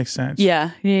 Like Does that make sense? Yeah.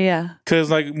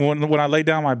 Because like when I lay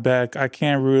down my back, I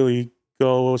can't really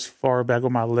go as far back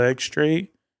with my legs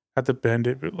straight. I have to bend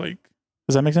it, but like,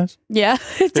 does that make sense? Yeah,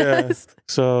 it does.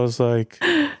 So it's like,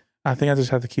 I think I just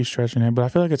have to keep stretching it, but I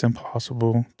feel like it's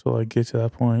impossible to like get to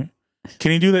that point.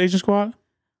 Can you do the Asian squat?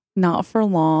 Not for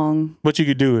long. But you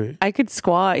could do it. I could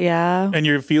squat, yeah. And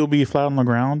your feet will be flat on the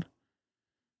ground?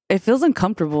 It feels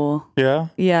uncomfortable. Yeah?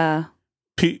 Yeah.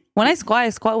 When I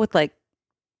squat with like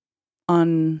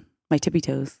on my tippy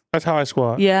toes. That's how I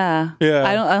squat. Yeah.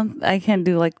 Yeah. I can't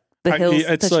do like the hills.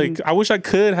 It's touching. Like, I wish I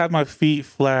could have my feet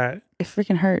flat. It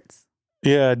freaking hurts.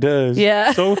 Yeah, it does.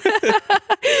 Yeah. So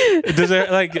does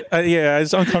it like? Yeah,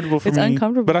 it's uncomfortable for me. It's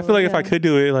uncomfortable. But I feel like if I could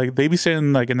do it, like they'd be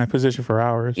sitting like in that position for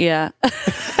hours. Yeah.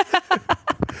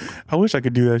 I wish I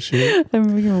could do that shit. I'm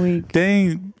freaking weak.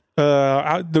 Dang.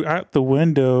 Out the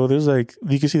window, there's like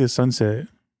you can see the sunset.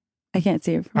 I can't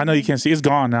see it. I know you can't see. It's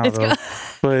gone now though. Gone.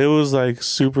 But it was like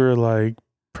super like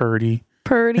purdy.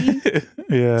 Yeah.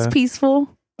 It's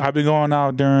peaceful. I've been going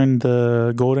out during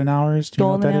the golden hours. Do you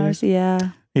know what that is?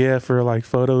 Yeah. Yeah, for like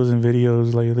photos and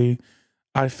videos lately.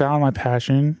 I found my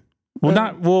passion.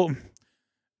 Not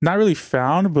really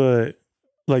found, but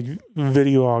like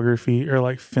videography or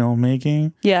like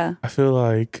filmmaking. Yeah. I feel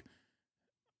like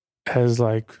has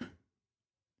like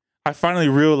I finally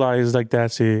realized like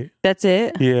that's it. That's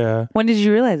it? Yeah. When did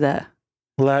you realize that?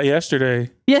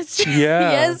 Yesterday. Yesterday.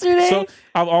 Yeah. Yesterday. So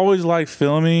I've always liked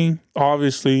filming,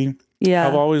 obviously. Yeah.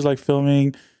 I've always liked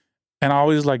filming and I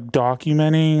always like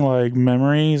documenting like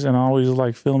memories and I always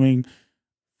like filming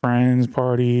friends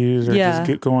parties or just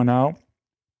get going out.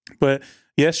 But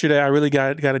yesterday I really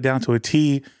got it down to a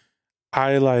T.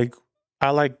 I like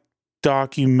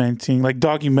documenting, like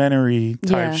documentary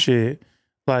type shit.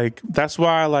 Like that's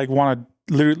why I like want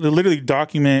to literally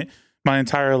document my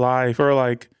entire life or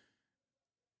like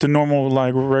the normal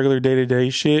like regular day-to-day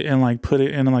shit and like put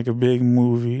it in like a big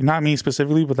movie. Not me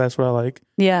specifically, but that's what I like.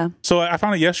 Yeah. So I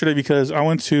found it yesterday because I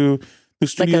went to the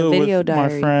studio like with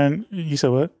my friend. You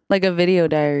said what? Like a video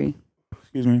diary.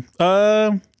 Excuse me.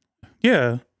 Yeah.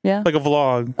 Yeah. Like a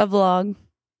vlog. A vlog.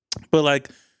 But like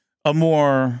a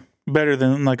more better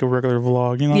than like a regular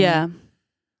vlog, you know? Yeah.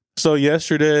 So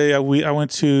yesterday I went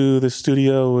to the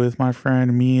studio with my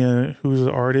friend Mia, who's an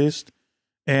artist,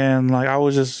 and like I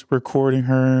was just recording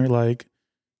her, like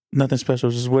nothing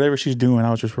special, just whatever she's doing, I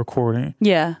was just recording.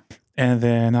 Yeah. And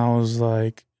then I was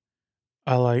like,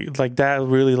 I like that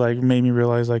really like made me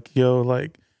realize like, yo,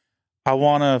 like I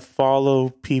want to follow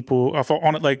people. I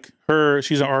want to like her.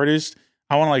 She's an artist.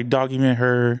 I want to like document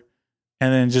her,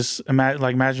 and then just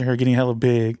imagine her getting hella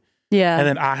big. Yeah. And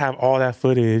then I have all that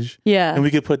footage. Yeah. And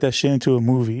we could put that shit into a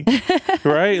movie.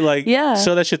 Right? Like,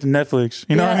 sell that shit to Netflix.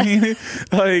 You know what I mean?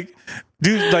 Like,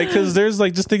 dude, like, because there's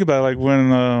like, just think about it, like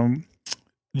when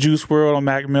Juice WRLD and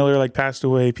Mac Miller like passed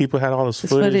away, people had all this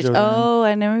footage. Oh,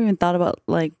 I never even thought about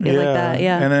like it like that.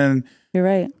 Yeah. And then you're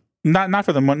right. Not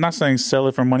for the money, not saying sell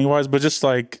it for money wise, but just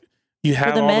like you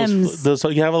have all memes. those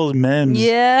you have all those memes.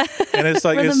 Yeah. And it's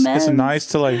like it's nice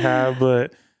to like have,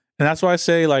 but and that's why I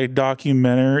say like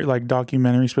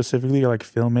documentary specifically or like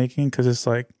filmmaking, because it's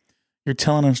like you're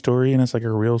telling a story and it's like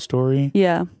a real story.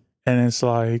 Yeah. And it's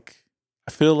like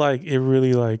I feel like it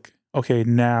really like okay,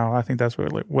 now I think that's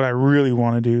what I really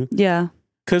want to do. Yeah.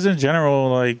 Because in general,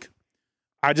 like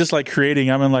I just like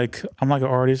creating. I'm like an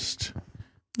artist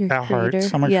at heart.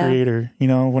 I'm a creator. You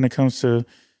know, when it comes to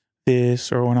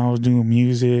this or when I was doing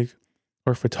music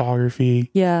or photography.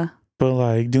 Yeah. But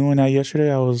like doing that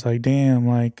yesterday, I was like, damn,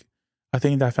 like I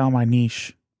think I found my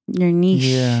niche. Your niche.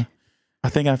 Yeah. I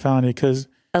think I found it because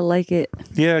I like it.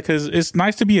 Yeah, because it's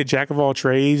nice to be a jack of all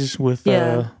trades with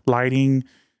lighting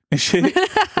and shit.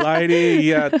 Lighting,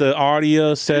 the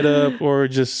audio setup, or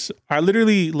just I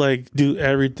literally like do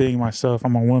everything myself.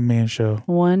 I'm a one-man show.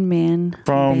 One man.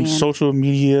 From social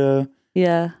media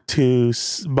to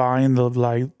buying the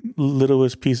like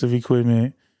littlest piece of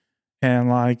equipment. And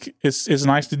like it's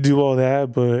nice to do all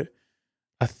that, but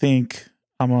I think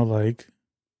I'm gonna like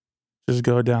just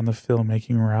go down the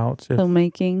filmmaking route.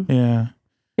 Filmmaking. Yeah.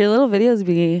 Your little videos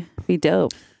be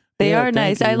dope. They are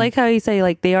nice. I like how you say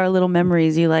like they are little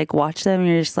memories. You like watch them and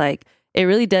you're just like it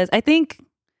really does. I think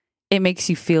it makes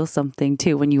you feel something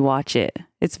too when you watch it.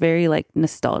 It's very like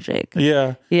nostalgic.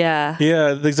 Yeah. Yeah.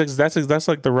 Yeah. That's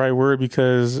like the right word,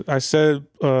 because I said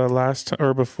last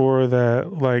or before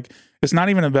that like it's not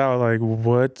even about like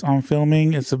what I'm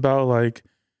filming. It's about like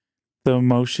the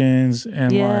emotions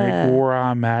and like where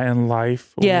I'm at in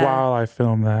life while I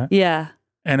film that. Yeah.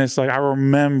 And it's like I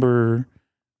remember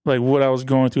like what I was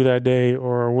going through that day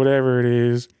or whatever it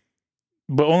is,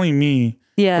 but only me.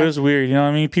 Yeah. But it's weird, you know what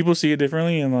I mean? People see it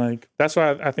differently, and like that's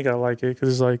why I think I like it,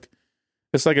 because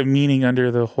it's like a meaning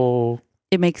under the whole.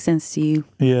 It makes sense to you.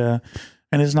 Yeah,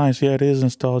 and it's nice. Yeah, it is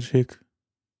nostalgic.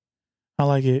 I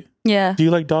like it. Yeah. Do you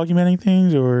like documenting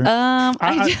things, or?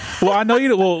 I know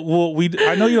you.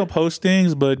 I know you don't post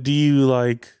things, but do you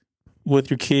like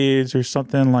with your kids or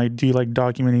something? Like, do you like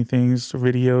documenting things,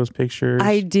 videos, pictures?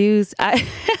 I do.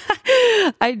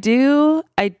 I do.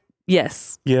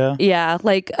 Yes. Yeah. Yeah.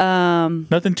 Like,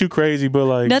 nothing too crazy, but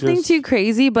like nothing too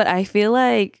crazy. But I feel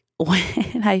like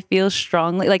when I feel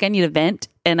strongly, like I need a vent,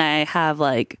 and I have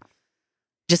like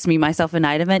just me, myself, and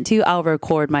I to vent to, I'll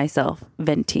record myself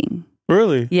venting.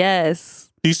 Really?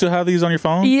 Yes. Do you still have these on your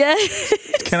phone? Yes.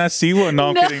 Can I see one? No,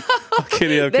 I'm kidding. I'm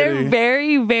kidding. They're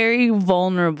very, very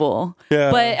vulnerable. Yeah.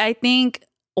 But I think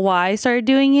why I started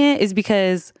doing it is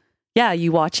because, yeah,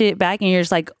 you watch it back and you're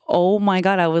just like, oh my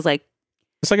God, I was like,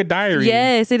 it's like a diary.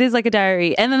 Yes, it is like a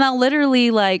diary. And then I'll literally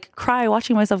like cry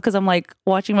watching myself, because I'm like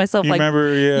watching myself. You like,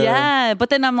 remember? Yeah. Yeah. But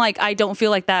then I'm like, I don't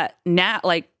feel like that now.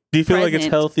 Like, do you feel present. like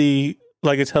it's healthy?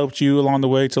 Like it's helped you along the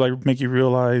way to like make you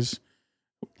realize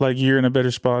like you're in a better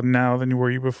spot now than you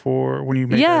were before when you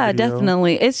made that video?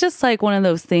 Definitely. It's just like one of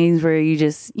those things where you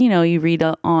just, you read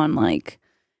on like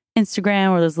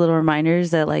Instagram or those little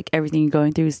reminders that like everything you're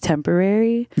going through is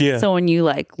temporary. Yeah. So when you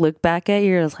like look back at it,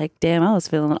 you're like, damn, I was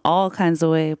feeling all kinds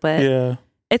of way. But yeah,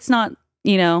 it's not,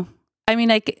 I mean,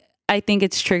 like I think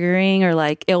it's triggering, or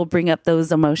like it'll bring up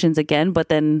those emotions again. But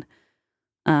then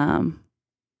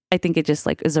I think it just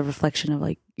like is a reflection of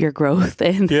like your growth.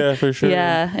 And yeah, for sure.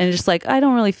 Yeah. And just like, I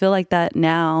don't really feel like that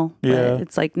now. But Yeah.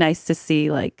 it's like nice to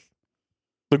see like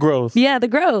the growth. Yeah, the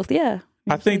growth. Yeah.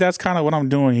 I think that's kind of what I'm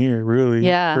doing here, really.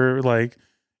 Yeah. For like,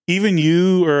 even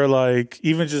you, or like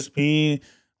even just me,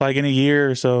 like in a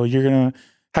year or so, you're gonna.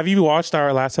 Have you watched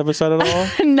our last episode at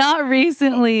all? Not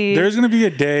recently. There's gonna be a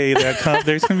day that comes.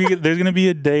 There's gonna be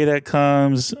a day that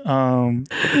comes.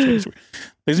 There's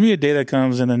gonna be a day that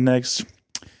comes in the next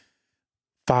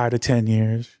 5 to 10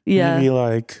 years. Yeah. You'll be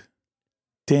like,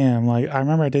 damn, like I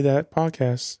remember I did that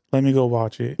podcast. Let me go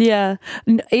watch it. Yeah.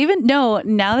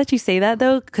 Now that you say that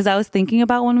though, because I was thinking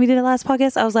about when we did the last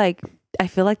podcast, I was like, I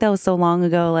feel like that was so long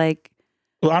ago. Like,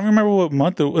 well, I don't remember what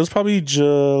month it was. Probably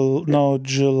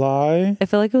July. I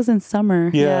feel like it was in summer.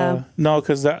 Yeah. No,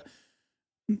 because I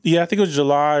think it was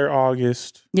July or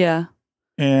August. Yeah.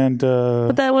 And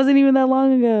but that wasn't even that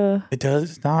long ago. It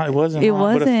wasn't. It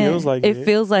wasn't. But it feels like it. It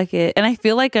feels like it. And I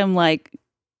feel like I'm like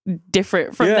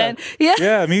different from then. Yeah.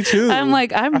 Yeah, me too.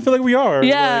 I feel like we are.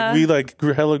 Yeah. Like, we like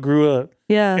hella grew up.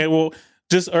 Yeah. And well,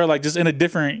 just in a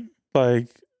different like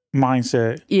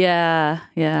mindset. Yeah.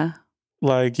 Yeah.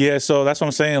 Like, yeah, so that's what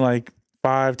I'm saying. Like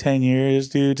 5-10 years,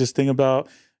 dude. Just think about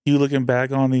you looking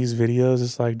back on these videos.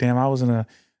 It's like, damn, I was in a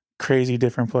crazy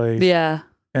different place. Yeah.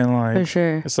 And like, for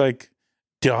sure. It's like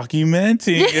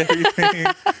documenting everything.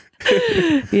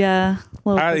 Yeah.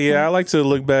 I like to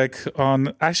look back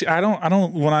on. Actually, I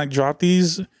don't. When I drop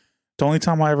these, the only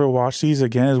time I ever watch these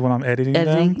again is when I'm editing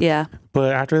them. Yeah.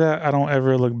 But after that, I don't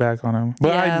ever look back on them. But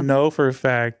Yeah. I know for a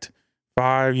fact,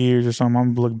 5 years or something,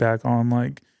 I'm gonna look back on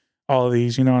like all of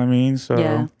these. You know what I mean? So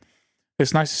Yeah.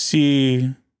 it's nice to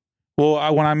see.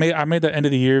 Well, when I made the end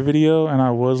of the year video, and I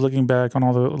was looking back on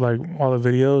all the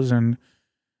videos, and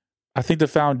I think the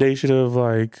foundation of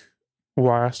like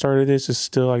why I started this is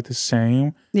still like the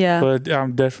same. Yeah. But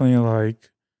I'm definitely like,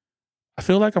 I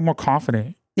feel like I'm more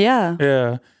confident. Yeah.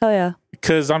 Yeah. Oh yeah.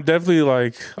 Because I'm definitely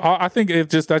like, I think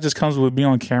that just comes with being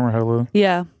on camera hella.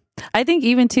 Yeah. I think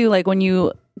even too, like when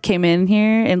you came in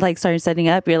here and like started setting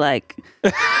up, you're like,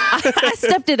 I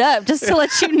stepped it up just to let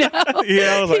you know.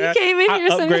 Yeah, I was like, you came in here,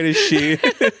 upgraded shit.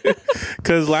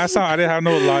 Because last time I didn't have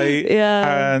no light.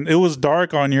 Yeah. And it was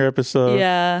dark on your episode.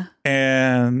 Yeah.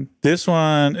 And this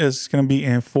one is going to be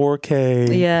in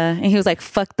 4K. Yeah. And he was like,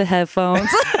 fuck the headphones.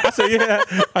 I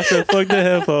said, fuck the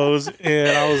headphones.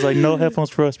 And I was like, no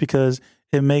headphones for us because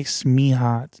it makes me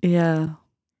hot. Yeah.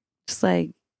 Just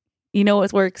like, you know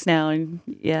what works now. And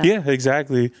yeah. Yeah,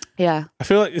 exactly. Yeah. I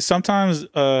feel like sometimes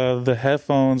the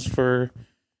headphones for,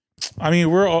 I mean,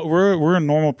 we're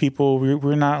normal people.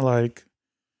 We're not like,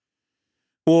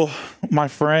 well, my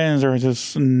friends are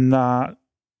just not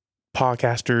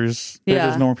podcasters. They're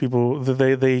just normal people.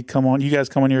 They come on, you guys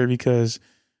come on here because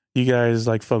you guys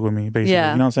like fuck with me, basically.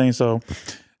 Yeah. You know what I'm saying? So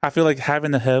I feel like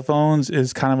having the headphones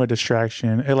is kind of a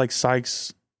distraction. It like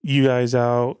psychs you guys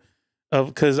out.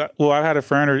 Because I've had a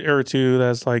friend or two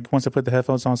that's like, once I put the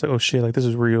headphones on, it's like, oh shit, like this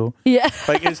is real. Yeah.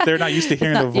 Like they're not used to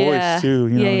hearing the voice too.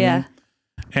 You know what I mean?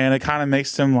 And it kind of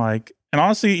makes them like And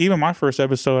honestly, even my first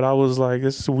episode, I was like,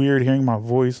 this is weird hearing my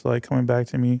voice like coming back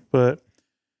to me. But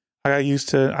I got used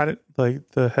to like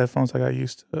the headphones. I got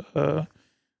used to.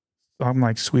 I'm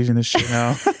like squeezing this shit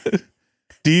now.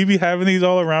 Do you be having these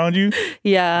all around you?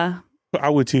 Yeah, I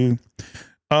would too.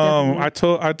 I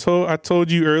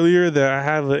told you earlier that I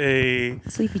have a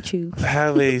sleepy chew. I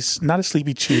have not a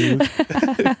sleepy chew,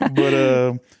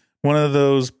 but one of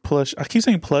those plush. I keep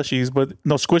saying plushies, but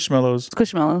no, Squishmallows.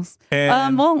 Squishmallows.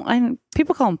 And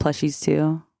people call them plushies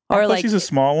too. Or plushies are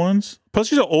small ones.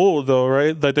 Plushies are old though,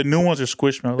 right? Like the new ones are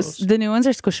Squishmallows. The new ones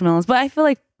are Squishmallows, but I feel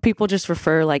like people just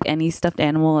refer like any stuffed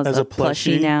animal as a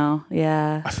plushie now.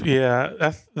 Yeah.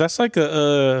 Yeah, that's like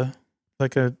a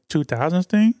 2000s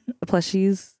thing. The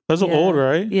plushies. Those are old,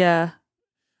 right? Yeah.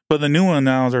 But the new one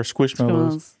now are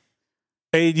Squishmallows.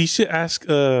 Hey, you should ask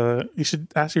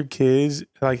your kids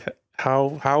like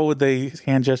how would they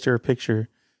hand gesture a picture?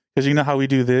 Because you know how we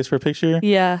do this for a picture?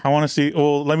 Yeah. I want to see,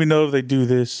 well, let me know if they do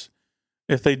this.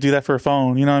 If they do that for a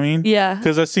phone, you know what I mean? Yeah.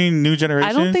 Because I've seen new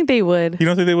generations. I don't think they would. You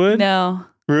don't think they would? No.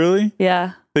 Really?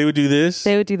 Yeah. They would do this?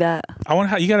 They would do that. I wonder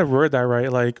how, you got to word that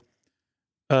right. Like,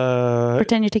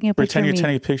 pretend you're taking a picture. Pretend you're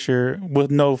taking a picture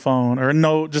with no phone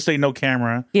or just say no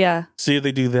camera. Yeah. See if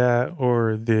they do that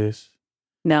or this.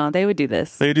 No, they would do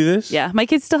this. They would do this? Yeah. My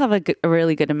kids still have a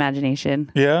really good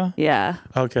imagination. Yeah? Yeah.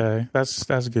 Okay.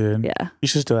 That's good. Yeah. You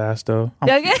should still ask though.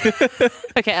 Okay.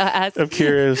 Okay, I'll ask. I'm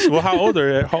curious. Well, how old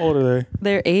are they?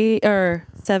 They're 8 or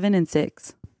 7 and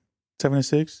 6. 7 and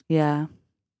 6? Yeah.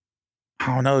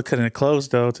 I don't know. It couldn't have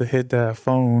closed though to hit that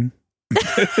phone.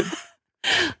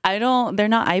 They're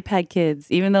not iPad kids.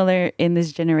 Even though they're in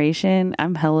this generation,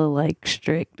 I'm hella like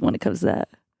strict when it comes to that.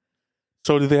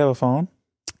 So do they have a phone?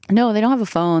 No, they don't have a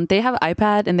phone. They have an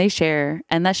iPad and they share,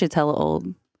 and that shit's hella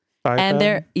old.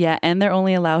 iPad? And they're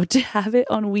only allowed to have it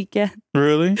on weekends.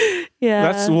 Really?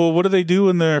 Yeah. What do they do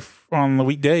on the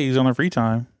weekdays on their free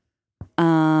time?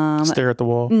 Stare at the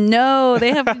wall. No,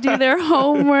 they have to do their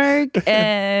homework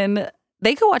and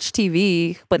they could watch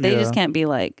TV, but they just can't be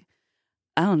like,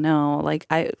 I don't know, like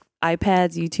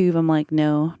iPads, YouTube. I'm like,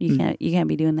 no, you can't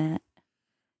be doing that.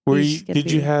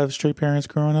 Did you have strict parents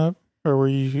growing up, or were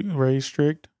you raised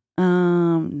strict?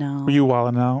 No. Were you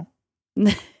wilding out?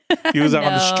 You was out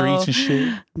on the streets and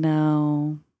shit.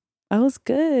 No, I was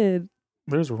good.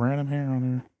 There's random hair on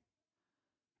there.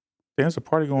 There's a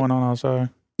party going on outside.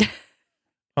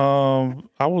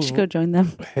 You should go join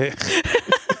them.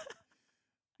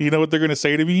 You know what they're gonna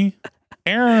say to me?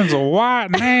 Aaron's a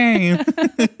white name.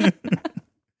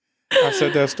 I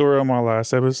said that story on my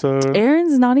last episode.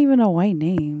 Aaron's not even a white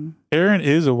name. Aaron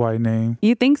is a white name.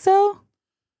 You think so?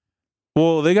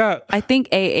 Well, I think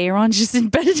Aaron's just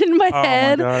embedded in my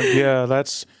head. Oh my god, yeah,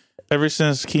 that's ever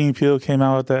since Key and Peele came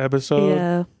out with that episode.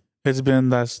 Yeah, it's been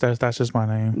that's just my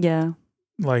name. Yeah,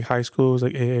 like high school was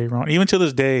like Ron. Even to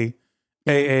this day,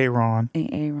 Ron.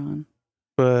 Ron.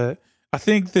 But I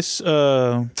think this.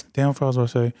 Damn, what I was about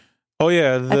to say. Oh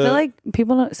yeah, I feel like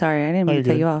people don't. Sorry, I didn't mean to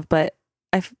cut you off, but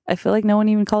I feel like no one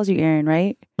even calls you Aaron,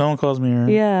 right? No one calls me Aaron.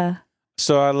 Yeah.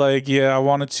 So I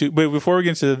wanted to, but before we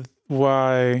get into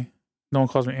why no one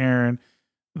calls me Aaron,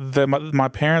 that my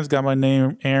parents got my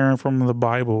name Aaron from the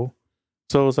Bible,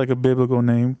 so it's like a biblical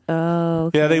name. Oh.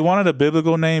 Okay. Yeah, they wanted a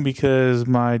biblical name because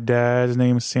my dad's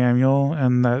name is Samuel,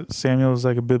 and that Samuel is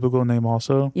like a biblical name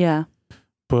also. Yeah.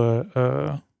 But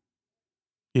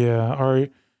yeah. All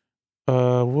right.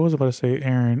 What was I about to say?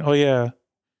 Aaron. Oh yeah.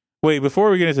 Wait, before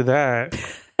we get into that,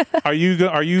 are you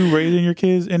raising your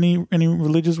kids any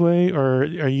religious way, or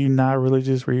are you not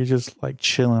religious? Where you're just like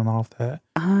chilling off that?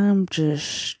 I'm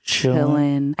just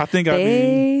chilling. I think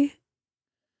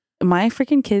my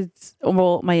freaking kids.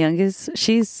 Well, my youngest,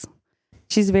 she's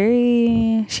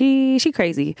very she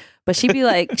crazy, but she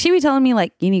be telling me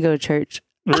like, you need to go to church.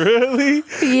 Really?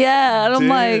 Yeah. And I'm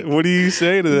like, what do you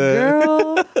say to that?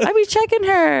 Girl, I be checking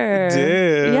her.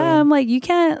 Damn. Yeah, I'm like, you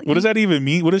can't. What does that even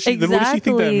mean? What does she think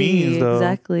that means though?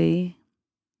 Exactly.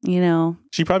 You know.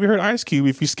 She probably heard Ice Cube.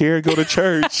 If you're scared, go to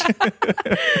church.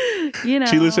 You know.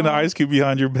 She listened to Ice Cube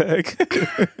behind your back.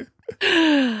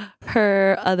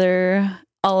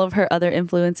 All of her other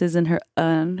influences and her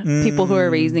people who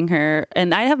are raising her.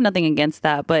 And I have nothing against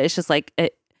that, but it's just like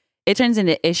it turns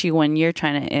into issue when you're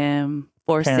trying to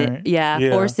force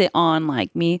it on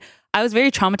like me. I was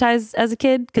very traumatized as a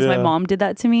kid because my mom did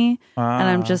that to me. And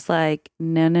I'm just like,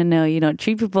 no, you don't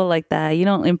treat people like that. You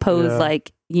don't impose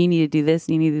like, you need to do this,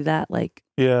 you need to do that. Like,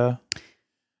 yeah.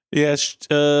 I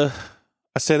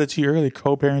said it to you earlier.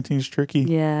 Co-parenting is tricky.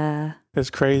 Yeah, it's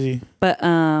crazy. But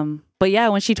yeah,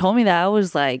 when she told me that, I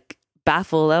was like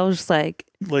baffled. I was just like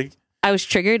I was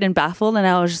triggered and baffled, and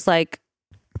I was just like,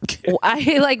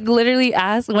 I like literally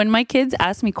ask when my kids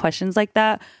ask me questions like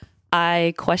that.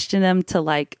 I question them to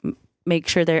like make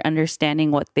sure they're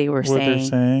understanding what they were saying. What they're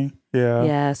saying, yeah,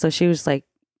 yeah. So she was like,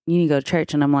 "You need to go to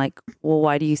church," and I'm like, "Well,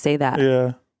 why do you say that?"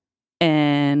 Yeah,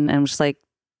 and I'm just like,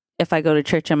 if I go to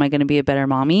church, am I going to be a better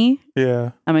mommy?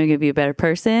 Yeah. Am I going to be a better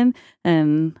person?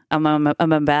 And I'm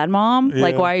a bad mom. Yeah.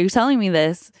 Like, why are you telling me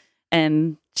this?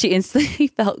 And she instantly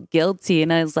felt guilty.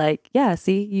 And I was like, yeah,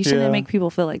 see, you shouldn't make people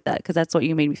feel like that because that's what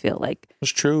you made me feel like.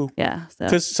 It's true. Yeah.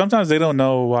 Because sometimes they don't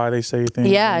know why they say things.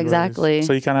 Yeah, exactly.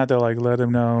 So you kind of have to like let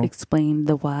them know. Explain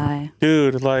the why.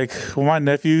 Dude, like when my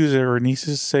nephews or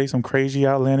nieces say some crazy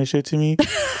outlandish shit to me,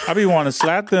 I be wanting to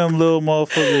slap them little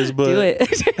motherfuckers. But do it.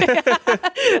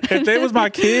 if they was my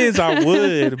kids, I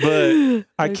would. But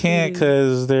I can't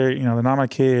because they're not my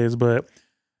kids. But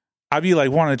I be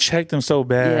like wanting to check them so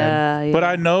bad. Yeah. But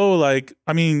I know, like,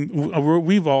 I mean,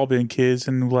 we've all been kids,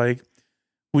 and like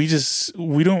we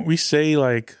say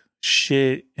like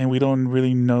shit and we don't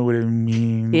really know what it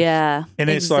means. Yeah. And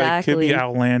it's like could be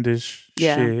outlandish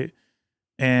shit.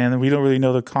 And we don't really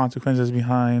know the consequences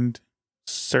behind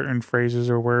certain phrases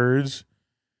or words.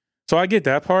 So I get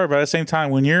that part, but at the same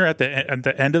time, when you're at the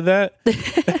end of that,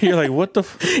 you're like, "What the?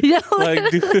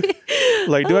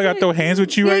 Do I got to throw hands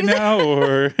with you right now?"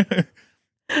 Or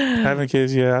having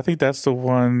kids? Yeah, I think that's the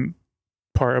one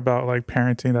part about like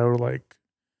parenting that would like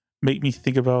make me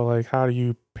think about like how do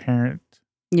you parent?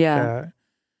 Yeah. That?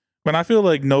 When I feel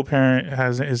like no parent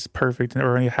is perfect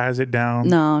or has it down.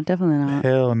 No, definitely not.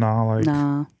 Hell no, like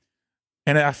no.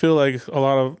 And I feel like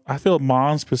I feel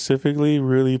moms specifically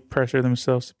really pressure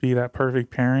themselves to be that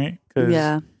perfect parent. Cause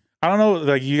I don't know,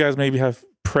 like you guys maybe have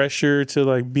pressure to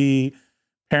like be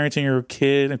parenting your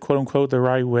kid and quote unquote the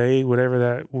right way, whatever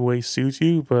that way suits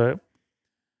you. But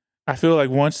I feel like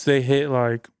once they hit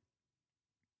like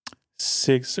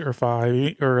 6 or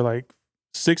 5 or like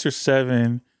 6 or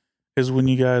 7 is when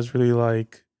you guys really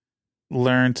like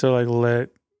learn to like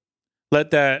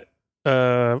let that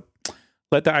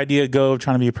let the idea go of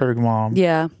trying to be a perfect mom.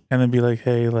 Yeah. And then be like,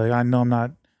 hey, like, I know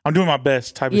I'm doing my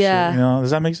best type of shit.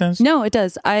 Does that make sense? No, it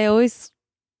does. I always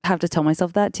have to tell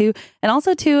myself that too. And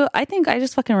also too, I think I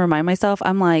just fucking remind myself,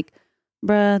 I'm like,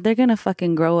 bruh, they're going to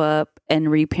fucking grow up and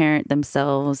reparent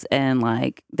themselves. And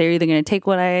like, they're either going to take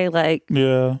what I like.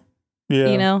 Yeah.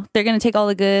 Yeah. They're going to take all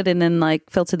the good and then like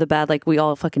filter the bad like we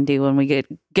all fucking do when we get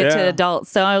to adults.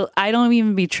 So I don't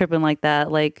even be tripping like that.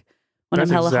 Like, when that's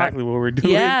I'm hella exactly what we're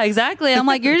doing. Yeah, exactly. I'm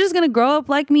like, you're just going to grow up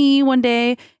like me one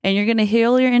day and you're going to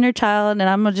heal your inner child. And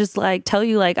I'm going to just like tell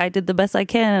you like I did the best I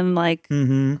can. And like,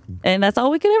 and that's all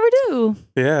we could ever do.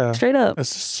 Yeah. Straight up.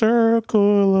 It's a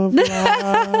circle of life.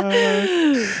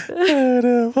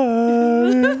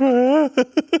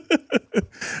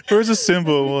 Where's the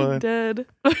symbol one? Dead.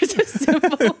 Where's the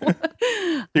symbol one?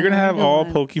 You're going to have all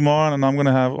Pokemon and I'm going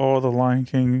to have all the Lion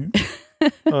King.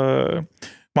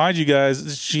 Mind you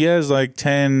guys, she has like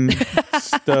 10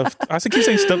 stuffed. I keep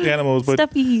saying stuffed animals, but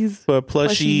stuffies, but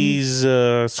plushies,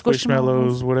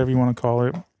 squishmallows, whatever you want to call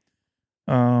it.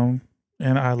 And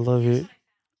I love it.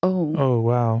 Oh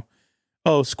wow.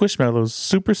 Oh, squishmallows,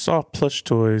 super soft plush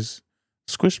toys.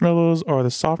 Squishmallows are the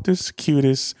softest,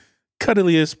 cutest,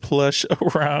 cuddliest plush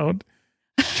around.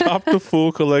 Shop the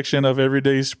full collection of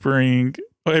everyday spring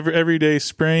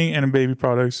and baby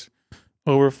products.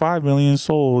 Over 5 million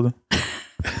sold.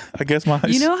 I guess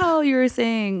You know how you were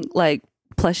saying like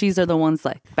plushies are the ones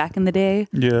like back in the day?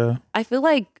 Yeah. I feel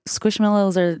like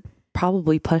Squishmallows are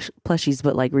probably plushies,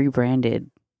 but like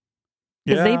rebranded.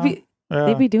 Because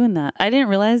they be doing that. I didn't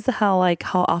realize how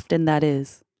often that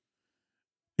is.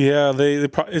 Yeah,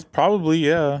 it's probably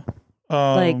what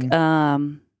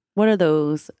are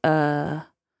those?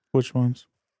 Which ones?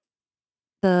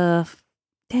 The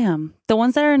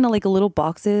ones that are in like little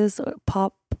boxes or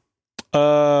pop.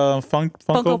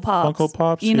 Funko Pops. Funko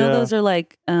Pops. You know, those are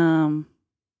like there's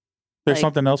like,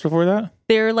 something else before that?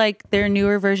 They're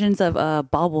newer versions of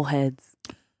bobbleheads.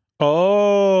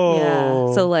 Oh.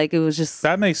 Yeah. So like it was just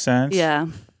that makes sense. Yeah.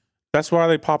 That's why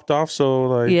they popped off so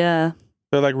like they're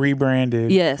like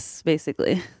rebranded. Yes,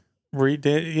 basically. And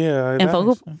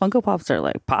Funko Pops are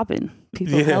like popping.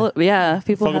 People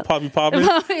people Funko Pop be popping.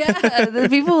 The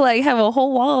people like have a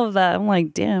whole wall of that. I'm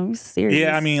like, damn, you serious?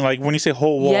 Yeah, I mean, like when you say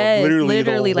whole wall, literally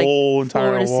the like whole entire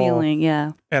floor to wall. ceiling.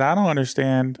 Yeah. And I don't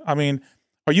understand. I mean,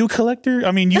 are you a collector?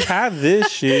 I mean, you have this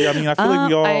shit. I mean, I feel like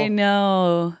we all. I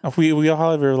know. We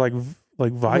all have like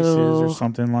vices or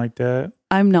something like that.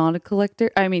 I'm not a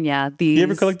collector. I mean, You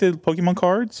ever collected Pokemon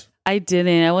cards? I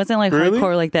didn't. I wasn't like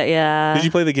hardcore like that. Yeah. Did you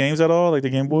play the games at all, like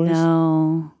the Game Boys?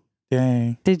 No.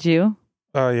 Dang. Did you?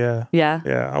 Oh yeah. Yeah.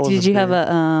 Yeah. Did you have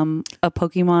a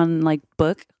Pokemon like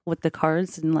book with the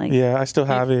cards and like? Yeah, I still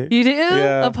have it. You do?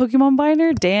 Yeah. A Pokemon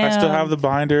binder? Damn. I still have the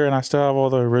binder and I still have all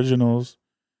the originals.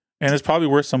 And it's probably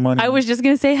worth some money. I was just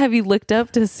gonna say, have you looked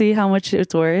up to see how much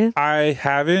it's worth? I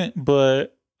haven't,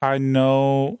 but I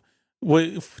know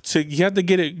you have to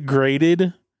get it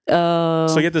graded. Oh.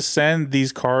 So you have to send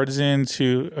these cards in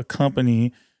to a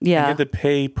company. Yeah. You have to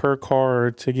pay per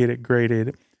card to get it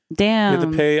graded. Damn. You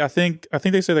have to pay. I think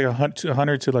they said like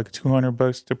 $100 to like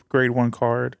 $200 to grade one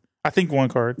card. I think one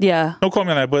card. Yeah. Don't quote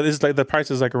me on that, but it's like the price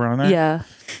is like around there. Yeah.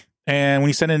 And when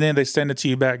you send it in, they send it to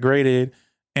you back graded.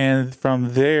 And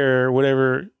from there,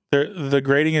 whatever the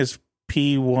grading is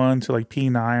P1 to like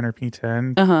P9 or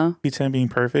P10. P10 being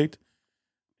perfect.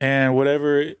 And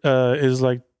whatever is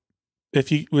like,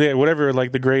 whatever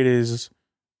like the grade is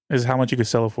how much you could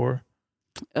sell it for.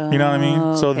 You know what I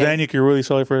mean? So then you can really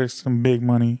sell it for some big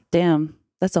money. Damn.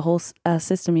 That's a whole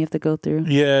system you have to go through.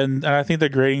 Yeah. And I think the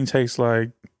grading takes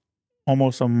like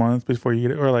almost a month before you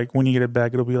get it, or like when you get it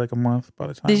back, it'll be like a month by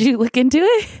the time. Did you look into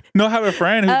it? No, I have a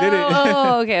friend who did it.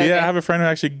 Oh, okay. Yeah, I have a friend who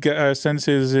actually sends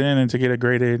his in and to get it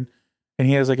graded, and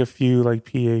he has like a few like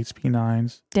P8s,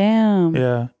 P9s. Damn.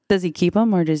 Yeah. Does he keep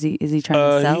them, or is he trying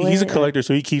to sell it? He's a collector,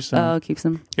 so he keeps them. Oh, keeps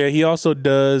them. Yeah, he also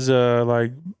does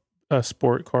like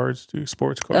sports cards.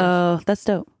 Oh, that's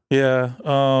dope. Yeah.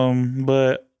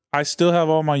 But I still have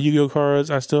all my Yu-Gi-Oh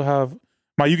cards. I still have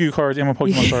my Yu-Gi-Oh cards and my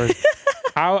Pokemon cards.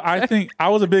 I think I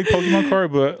was a big Pokemon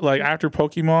card, but like after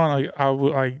Pokemon,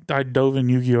 I dove in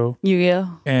Yu-Gi-Oh.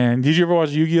 Yu-Gi-Oh. And did you ever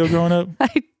watch Yu-Gi-Oh growing up?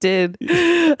 I did.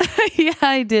 Yeah,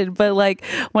 I did. But like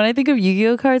when I think of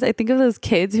Yu-Gi-Oh cards, I think of those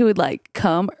kids who would like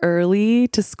come early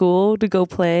to school to go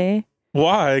play.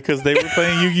 Why? Because they were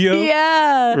playing Yu-Gi-Oh?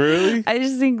 Yeah. Really? I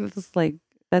just think it's like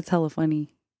that's hella funny.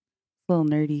 A little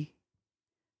nerdy.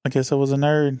 I guess I was a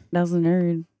nerd. That was a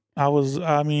nerd. I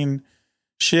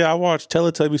watched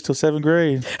Teletubbies till 7th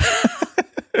grade.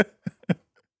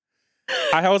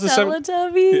 I was in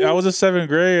 7th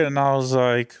grade, and I was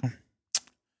like,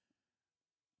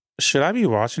 should I be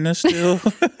watching this still?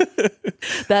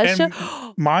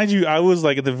 Mind you, I was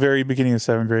like at the very beginning of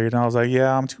 7th grade, and I was like,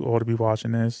 yeah, I'm too old to be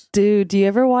watching this. Dude, do you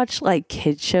ever watch like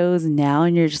kid shows now,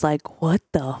 and you're just like, what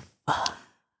the fuck?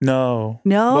 No.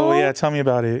 No? Oh, yeah, tell me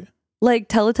about it. Like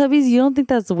Teletubbies, you don't think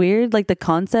that's weird? Like the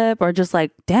concept, or just like,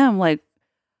 damn, like,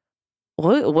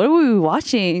 what are we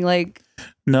watching? Like,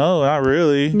 no, not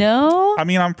really. No? I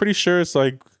mean, I'm pretty sure it's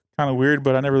like kind of weird,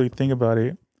 but I never really think about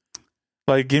it.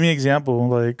 Like, give me an example.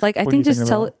 Like I think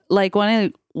just like when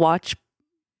I watch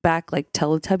back like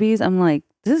Teletubbies, I'm like,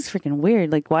 this is freaking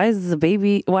weird. Like, why is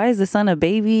the son a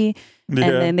baby? Yeah.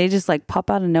 And then they just like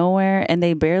pop out of nowhere and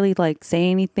they barely like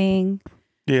say anything.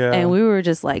 Yeah. And we were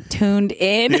just like tuned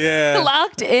in,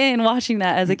 locked in watching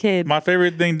that as a kid. My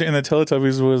favorite thing in the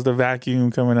Teletubbies was the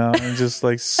vacuum coming out and just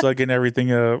like sucking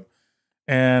everything up.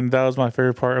 And that was my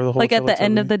favorite part of the whole like at the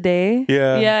end of the day.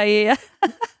 Yeah. Yeah.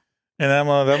 And that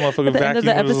motherfucking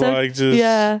vacuum was like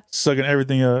just sucking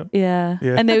everything up. Yeah.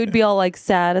 And they would be all like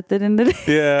sad at the end of the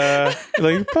day. Yeah.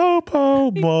 Like po,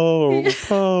 mo,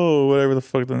 po, whatever the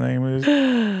fuck the name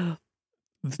is.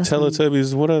 The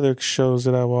Teletubbies. What other shows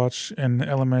did I watch in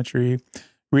elementary?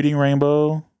 Reading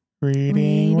Rainbow.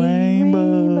 Reading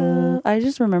Rainbow. I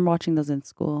just remember watching those in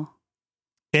school.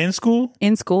 In school?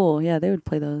 In school, yeah, they would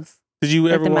play those. Did you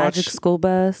ever watch Magic School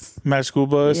Bus? Magic School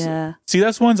Bus? Yeah. See,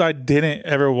 that's ones I didn't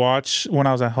ever watch when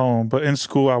I was at home, but in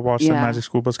school I watched the Magic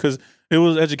School Bus because it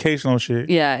was educational shit.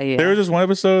 Yeah. There was just one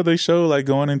episode they showed like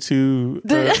going into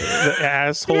the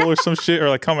asshole or some shit, or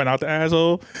like coming out the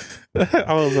asshole.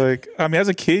 I was like, I mean, as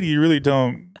a kid, you really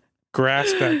don't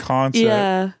grasp that concept.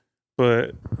 Yeah.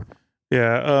 But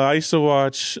yeah, I used to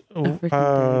watch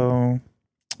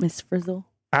Miss Frizzle.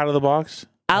 Out of the Box.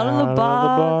 Out of the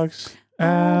Box.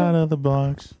 Out of the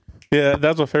box. Yeah,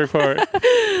 that's my favorite part.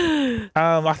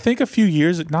 I think not a few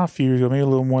years ago, maybe a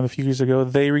little more than a few years ago,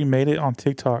 they remade it on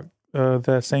TikTok.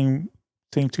 That same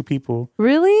two people.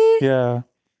 Really? Yeah.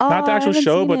 Not the actual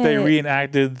show, but they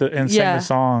reenacted and sang the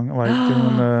song, like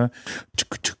doing the.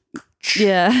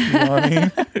 Yeah. You know what I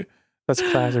mean? That's a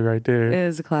classic right there. It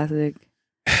is a classic.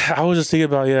 I was just thinking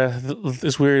about,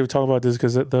 it's weird to talk about this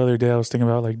because the other day I was thinking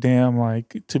about like, damn,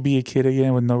 like to be a kid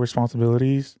again with no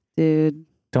responsibilities. Dude.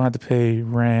 Don't have to pay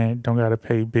rent. Don't got to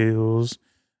pay bills.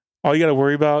 All you got to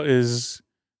worry about is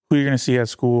who you're going to see at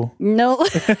school. No.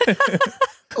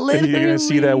 You're going to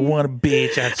see that one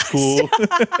bitch at school.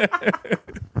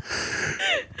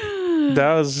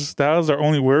 that was our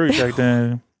only worry back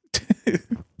then.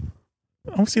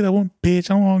 I don't see that one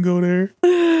bitch. I don't want to go there.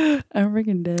 I'm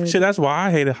freaking dead. Shit, that's why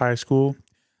I hated high school.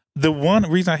 The one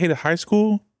reason I hated high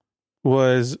school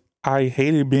was I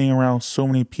hated being around so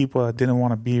many people I didn't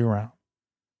want to be around.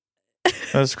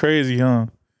 That's crazy, huh?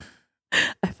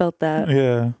 I felt that.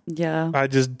 Yeah. Yeah. I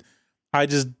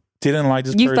just didn't like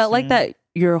this You person. felt like that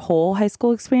your whole high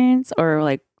school experience, or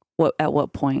like at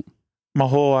what point? My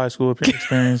whole high school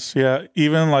experience. Yeah.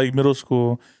 Even like middle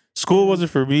school. School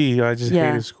wasn't for me. I just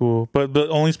hated school. But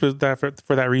only for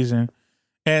that reason.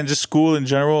 And just school in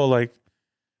general, like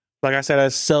I said, I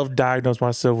self-diagnosed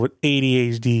myself with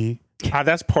ADHD.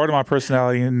 That's part of my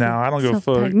personality now. I don't give a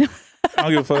fuck. I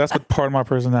don't give a fuck. That's what part of my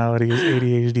personality is,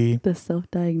 ADHD. The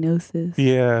self-diagnosis.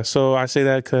 Yeah. So I say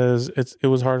that because it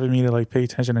was hard for me to like pay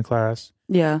attention in class.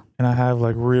 Yeah. And I have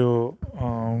like real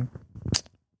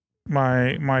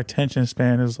my attention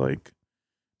span is like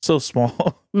so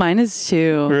small. Mine is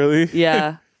too. Really?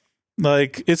 Yeah.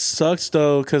 Like it sucks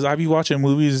though, because I be watching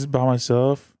movies by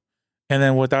myself, and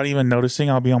then without even noticing,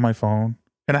 I'll be on my phone,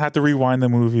 and I have to rewind the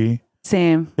movie.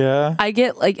 Same. Yeah. I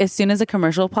get like as soon as a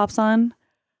commercial pops on,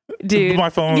 dude, my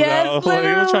phone's out.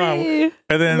 Literally. Like,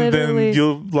 and then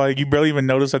you'll like you barely even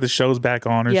notice that the show's back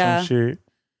on or some shit.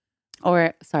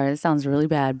 Or sorry, it sounds really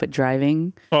bad, but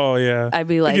driving. Oh yeah. I'd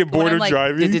be like, you get bored of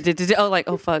driving.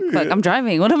 Oh fuck, I'm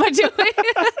driving. What am I doing?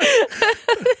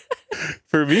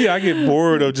 For me, I get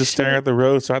bored of just staring at the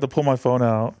road, so I have to pull my phone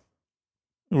out.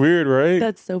 Weird, right?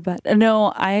 That's so bad.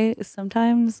 No, I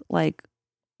sometimes like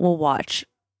will watch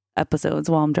episodes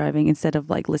while I'm driving instead of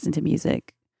like listen to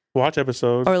music. Watch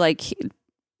episodes. Or like,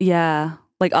 yeah.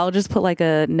 Like I'll just put like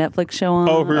a Netflix show on.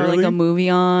 Oh, really? Or like a movie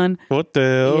on. What the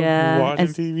hell? Yeah. Watching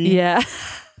TV? Yeah.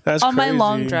 That's on crazy. my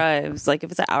long drives. Like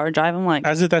if it's an hour drive, I'm like.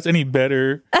 As if that's any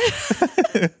better.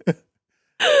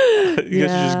 You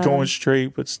guys are just going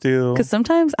straight, but still. Because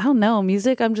sometimes, I don't know,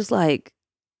 music, I'm just like,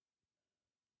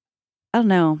 I don't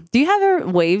know. Do you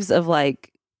have waves of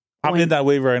like. I'm in that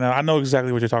wave right now. I know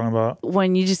exactly what you're talking about.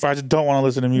 When you just. But I just don't want to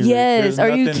listen to music. Yes. There's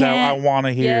or you nothing can't. that I want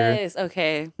to hear. Yes.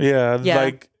 Okay. Yeah.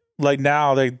 Like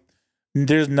now,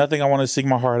 there's nothing I want to sing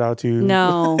my heart out to.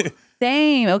 No.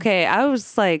 Same. Okay. I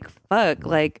was like, fuck.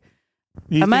 Like,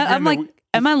 am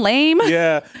I lame?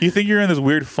 Yeah. You think you're in this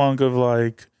weird funk of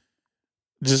like,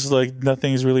 just like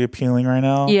nothing's really appealing right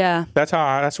now. Yeah.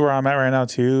 That's where I'm at right now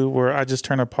too, where I just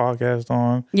turn a podcast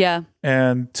on. Yeah.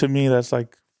 And to me, that's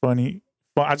like funny.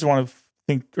 Well, I just want to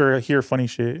think or hear funny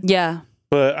shit. Yeah.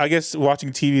 But I guess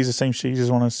watching TV is the same shit. You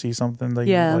just want to see something that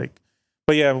you like.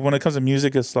 But yeah, when it comes to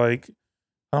music, it's like,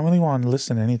 I don't really want to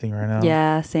listen to anything right now.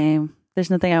 Yeah, same. There's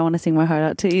nothing I want to sing my heart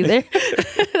out to either.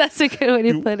 That's a good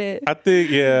way to put it. I think,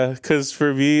 because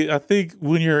for me, I think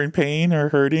when you're in pain or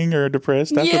hurting or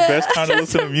depressed, that's the best time to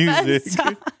listen to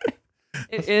music.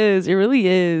 It is. It really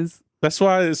is. That's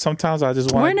why sometimes I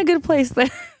just want. We're in a good place there.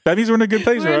 That means we're in a good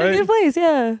place, right? We're in a good place,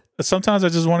 yeah. Sometimes I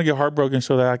just want to get heartbroken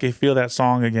so that I can feel that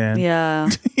song again. Yeah.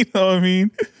 You know what I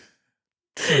mean?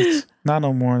 Not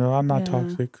no more, though. I'm not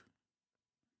toxic.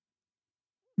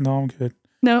 No, I'm good.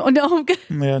 No, I'm good.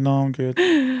 Yeah, no, I'm good.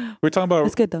 We're talking about.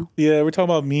 It's good though. Yeah, we're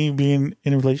talking about me being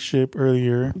in a relationship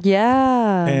earlier.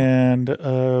 Yeah. And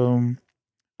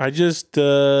I just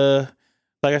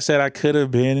like I said, I could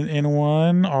have been in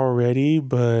one already,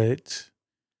 but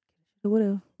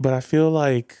I feel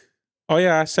like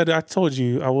I told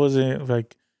you I wasn't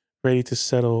like ready to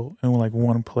settle in like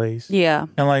one place. Yeah.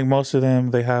 And like most of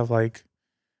them, they have like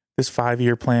this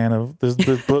 5-year plan of this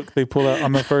book they pull out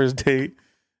on the first date.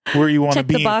 Where you want to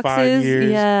be in 5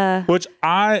 years. Yeah. Which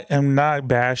I am not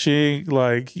bashing.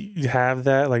 Like, you have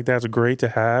that. Like, that's great to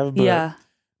have. But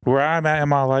where I'm at in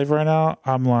my life right now,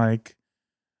 I'm like,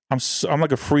 I'm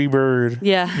like a free bird.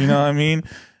 Yeah. You know what I mean?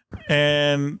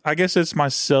 And I guess it's my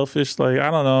selfish, like,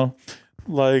 I don't know.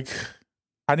 Like,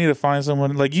 I need to find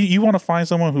someone. Like, you want to find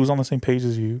someone who's on the same page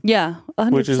as you. Yeah.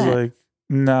 100%. Which is like,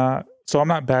 not. So I'm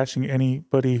not bashing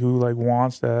anybody who, like,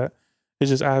 wants that. It's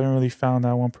just I haven't really found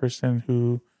that one person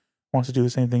who wants to do the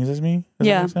same things as me. Does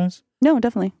that make sense? No,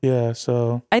 definitely. Yeah,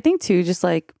 so I think too, just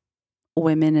like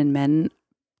women and men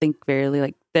think very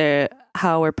like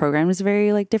how we're programmed is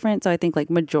very like different. So I think like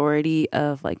majority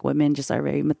of like women just are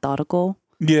very methodical.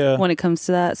 Yeah. When it comes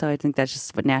to that, so I think that's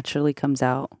just what naturally comes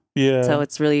out. Yeah. So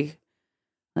it's really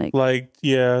like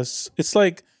yes, it's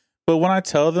like. But when I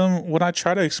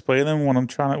try to explain to them what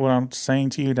I'm saying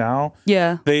to you now,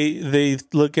 they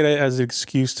look at it as an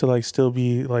excuse to like still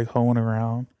be like hoeing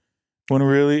around. When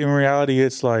really, in reality,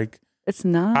 it's like it's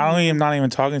not. I'm not even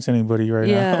talking to anybody right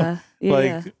now.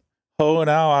 Like hoeing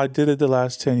out, I did it the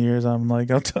last 10 years. I'm like,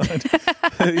 I'm done.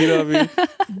 You know what I mean?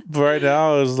 But right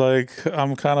now, it's like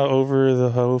I'm kind of over the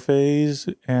hoe phase,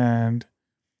 and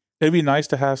it'd be nice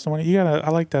to have someone. I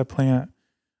like that plant.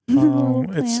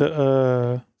 It's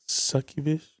a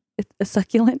succubus. It's a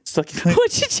succulent. Succulent.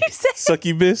 What did you say?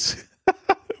 Succubus.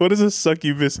 What is a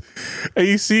succubus? And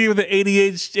you see when the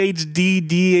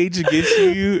ADHD gets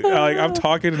you, like I'm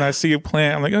talking and I see a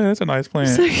plant. I'm like, oh, that's a nice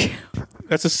plant.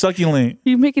 That's a succulent.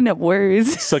 You're making up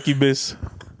words. Succubus.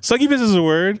 Succubus is a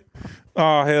word?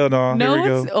 Oh, hell no. No, here we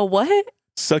go. it's a what?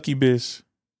 Succubus.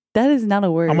 That is not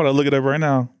a word. I'm going to look it up right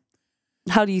now.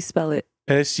 How do you spell it?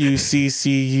 Succubus.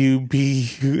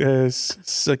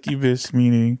 Succubus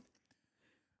meaning.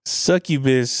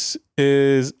 Succubus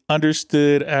is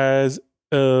understood as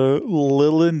a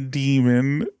Lilith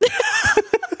demon.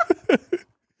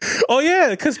 Oh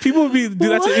yeah, because people would be. Dude,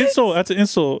 that's an insult. That's an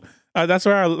insult. That's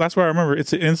where I remember.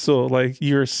 It's an insult. Like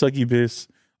you're a succubus.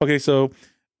 Okay, so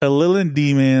a Lilith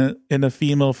demon in a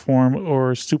female form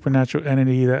or supernatural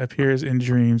entity that appears in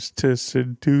dreams to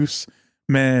seduce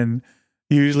men,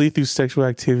 usually through sexual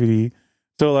activity.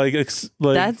 So like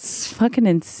that's fucking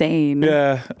insane.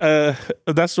 Yeah,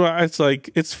 that's why it's like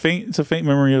it's faint. It's a faint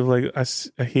memory of like I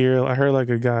heard like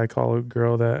a guy call a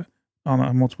girl that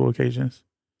on multiple occasions.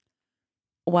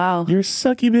 Wow, you're a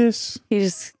succubus. He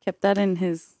just kept that in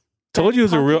his. Told you it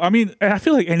was a real. I mean, I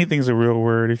feel like anything's a real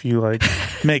word if you like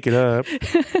make it up.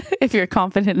 If you're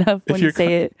confident enough when you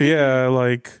say it. Yeah,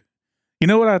 like you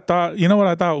know what I thought. You know what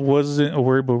I thought wasn't a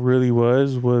word but really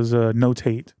was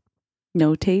notate.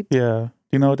 Notate. Yeah.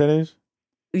 Do you know what that is?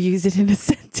 Use it in a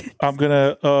sentence. I'm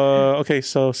gonna okay,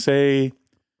 so say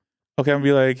I'm gonna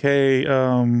be like, hey,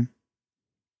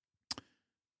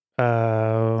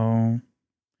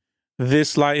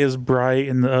 this light is bright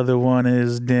and the other one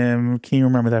is dim. Can you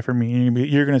remember that for me? And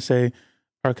you're gonna say,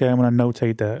 okay, I'm gonna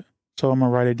notate that. So I'm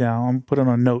gonna write it down. I'm gonna put it on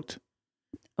a note.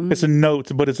 It's a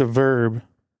note, but it's a verb.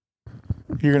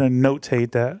 You're gonna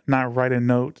notate that, not write a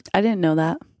note. I didn't know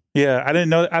that. Yeah, I didn't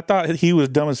know. I thought he was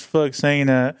dumb as fuck saying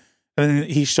that, and then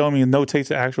he showed me notate's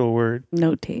the actual word.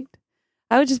 Notate.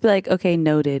 I would just be like, okay,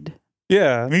 noted.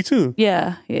 Yeah, me too.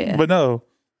 Yeah. But no.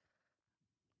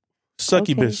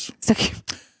 Succubus.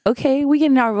 Okay, we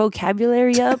getting our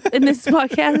vocabulary up in this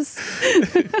podcast.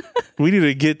 We need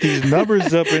to get these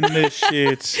numbers up in this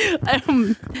shit.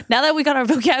 Now that we got our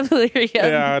vocabulary up.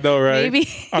 Yeah, I know, right? Maybe.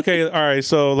 Okay, all right.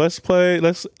 So let's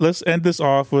end this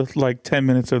off with like 10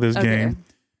 minutes of this game.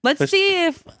 Let's see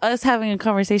if us having a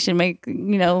conversation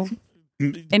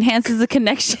enhances the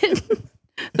connection,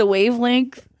 the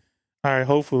wavelength. All right,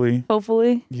 hopefully.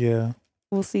 Yeah.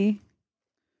 We'll see.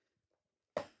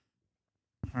 All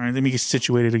right, let me get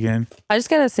situated again. I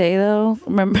just gotta say though,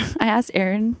 remember I asked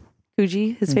Aaron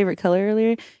Kuji his favorite color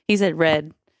earlier. He said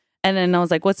red, and then I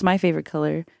was like, "What's my favorite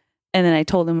color?" And then I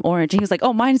told him orange, and he was like,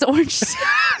 "Oh, mine's orange."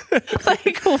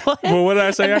 Like what? Well, what did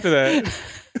I say after that?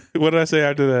 What did I say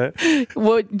after that?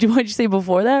 What'd you say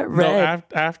before that? Red. No,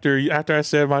 after I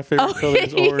said my favorite color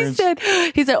is orange.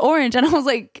 He said orange, and I was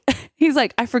like, he's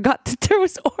like, I forgot that there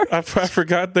was orange. I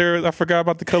forgot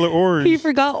about the color orange. He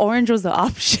forgot orange was the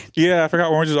option. Yeah, I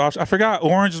forgot orange was the option. I forgot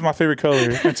orange is my favorite color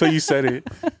until you said it.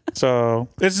 So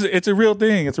it's a real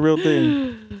thing. It's a real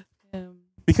thing.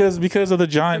 Because of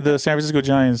the San Francisco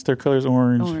Giants, their color is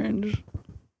orange. Orange.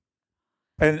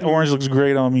 And orange looks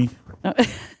great on me.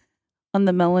 On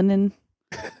the melanin.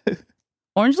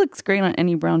 Orange looks great on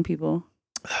any brown people.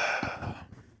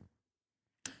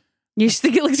 You just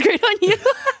think it looks great on you?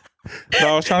 No,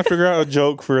 I was trying to figure out a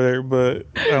joke for there, but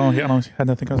I don't had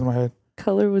nothing comes in my head.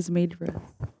 Color was made for us.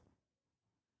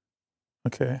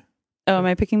 Okay. Oh, am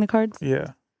I picking the cards?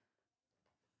 Yeah.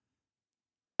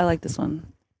 I like this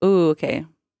one. Ooh, okay.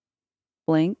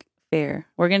 Blank, fair.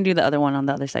 We're going to do the other one on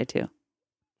the other side too.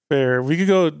 Fair. We could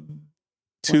go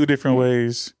two different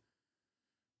ways.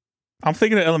 I'm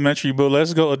thinking of elementary, but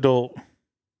let's go adult.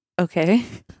 Okay.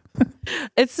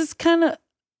 It's just kind of...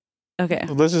 Okay.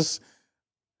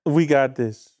 We got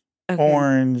this. Okay.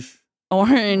 Orange.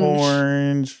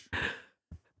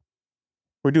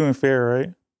 We're doing fair,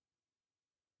 right?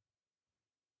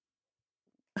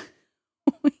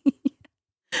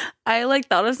 I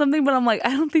thought of something, but I'm like, I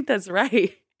don't think that's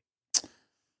right.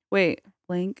 Wait,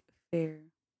 blank, fair.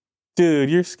 Dude,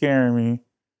 you're scaring me.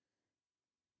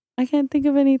 I can't think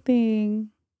of anything.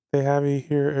 They have it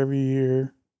here every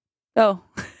year. Oh.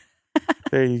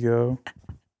 There you go.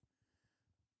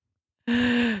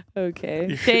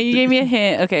 Okay. Okay, you gave me a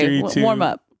hint. Okay, warm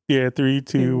up. Yeah, 3,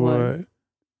 2, 1.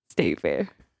 State fair.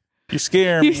 You're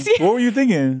scaring me. What were you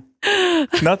thinking?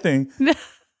 Nothing.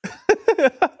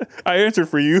 I answered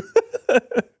for you.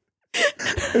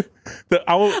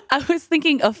 I was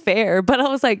thinking affair, but I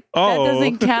was like, that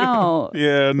doesn't count.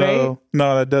 Yeah, no. Right?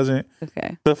 No, that doesn't.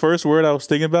 Okay. The first word I was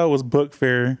thinking about was book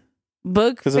fair.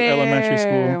 Book fair. Because of elementary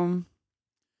school.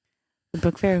 The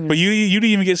book fair was... But you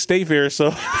didn't even get state fair,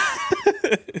 so...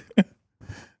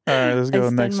 All right, let's go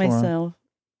next one. Myself.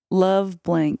 Love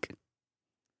blank.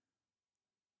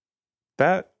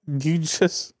 That you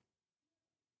just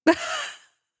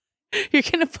You're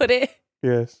gonna put it.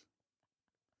 yes.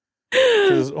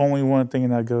 There's only one thing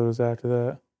that goes after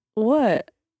that. What?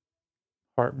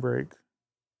 Heartbreak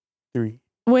 3.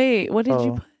 Wait, what did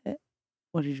you put?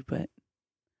 What did you put?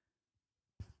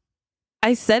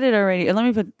 I said it already. Let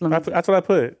me put. That's what I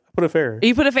put. I put Affair.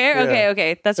 You put Affair? Yeah.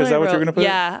 Okay. That's Is what that I wrote. what you're gonna put?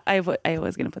 Yeah, I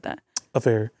was gonna put that.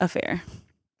 Affair. Affair.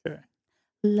 Okay.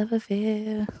 Love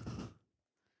affair.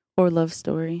 Or love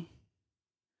story.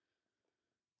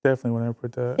 Definitely whenever I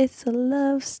put that. It's a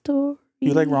love story.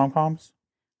 You like rom-coms?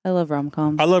 I love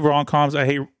rom-coms. I love rom-coms. I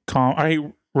hate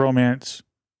romance.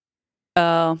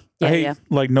 Oh, yeah, I hate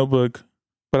like Notebook,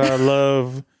 but I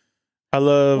love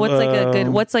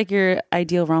what's like your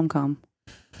ideal rom-com?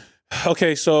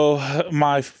 Okay, so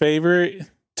my favorite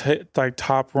like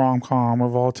top rom-com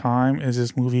of all time is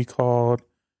this movie called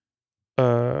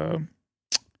About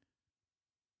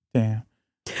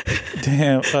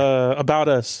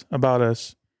Us.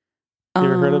 You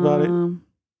ever heard about it?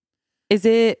 Is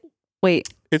it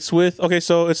It's with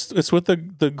it's with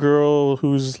the girl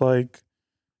who's like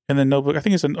in the Notebook. I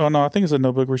think it's a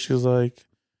Notebook where she's like,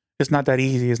 it's not that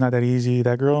easy.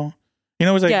 That girl, you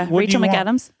know, it's like Rachel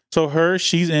McAdams. So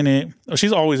she's in it.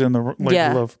 She's always in the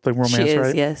love, like romance, she is,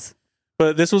 right? Yes.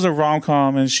 But this was a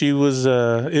rom-com, and she was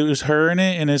it was her in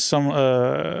it, and it's some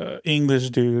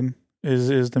English dude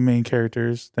is the main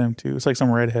characters. Them two. It's like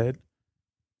some redhead.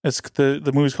 It's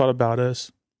the movie's called About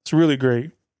Us. It's really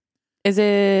great. Is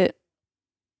it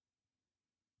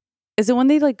when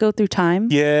they like go through time?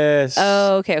 Yes.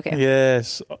 Oh, okay.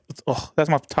 Yes. Oh, that's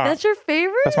my top. That's your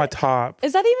favorite? That's my top.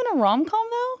 Is that even a rom-com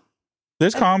though?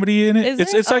 There's comedy in it.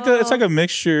 Is It's like a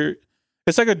mixture.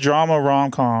 It's like a drama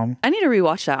rom-com. I need to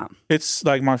rewatch that. It's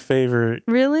like my favorite.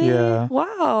 Really? Yeah.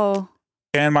 Wow.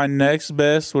 And my next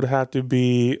best would have to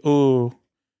be I'm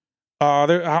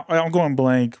going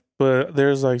blank, but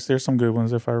there's some good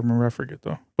ones if I remember. I forget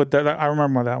though. But I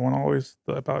remember that one always,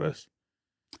 About Us.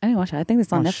 I didn't watch it. I think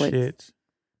it's on Netflix. Shit.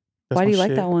 Why do you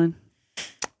like that one?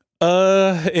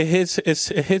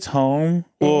 It hits home.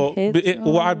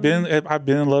 I've been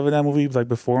in love with that movie like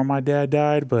before my dad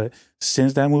died, but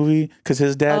since that movie, because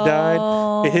his dad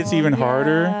died, it hits even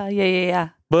harder. Yeah.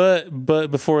 But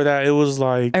before that, it was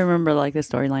like I remember like the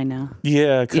storyline now.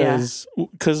 Yeah, because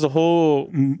the whole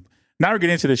now we're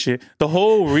getting into this shit. The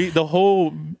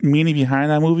whole meaning behind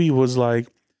that movie was like,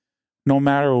 no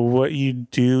matter what you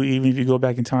do, even if you go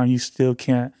back in time, you still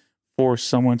can't force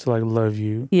someone to like love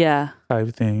you. Yeah. Type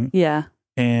of thing. Yeah.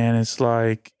 And it's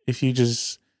like, if you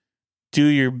just do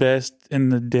your best in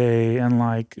the day and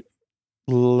like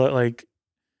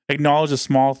acknowledge the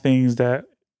small things, that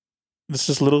it's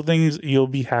just little things, you'll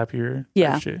be happier.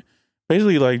 Yeah. Shit.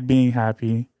 Basically like being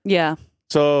happy. Yeah.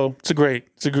 So you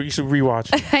should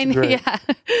rewatch it. I know. Yeah.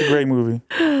 It's a great movie.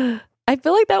 I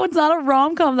feel like that one's not a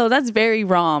rom-com though. That's very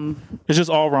rom. It's just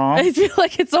all rom. I feel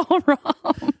like it's all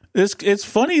rom. It's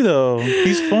funny though.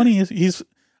 He's funny.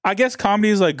 I guess comedy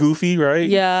is like goofy, right?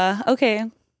 Yeah. Okay.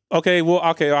 Well,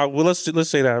 let's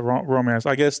say that romance.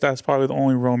 I guess that's probably the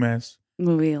only romance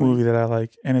movie that I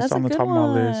like, and it's on the top of my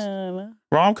list.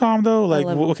 Rom-com though, like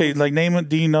like name it.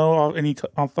 Do you know any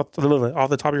off the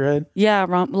top of your head? Yeah,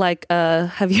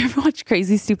 have you ever watched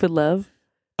Crazy Stupid Love?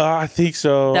 I think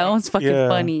so. That one's fucking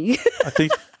funny. I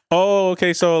think. Oh,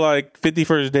 okay. So like 50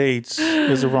 First Dates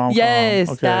is a rom-com.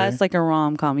 Yes, that's like a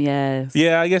rom-com. Yes.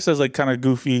 Yeah, I guess that's like kind of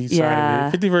goofy side of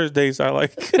it. 50 First Dates, I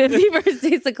like. 50 First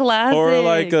Dates, a classic. Or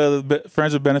like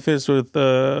Friends with Benefits with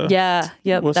what's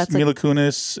that's Mila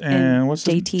Kunis and what's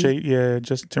JT?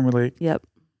 Justin Timberlake. Yep,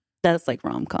 that's like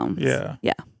rom-coms. Yeah,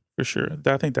 for sure.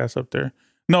 I think that's up there.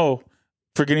 No.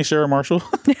 Forgetting Sarah Marshall.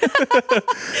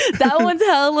 That one's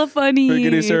hella funny.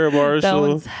 Forgetting Sarah Marshall. That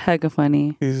one's hecka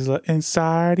funny. He's like,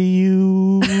 inside of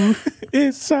you.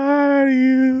 Inside of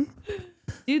you.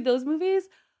 Dude, those movies,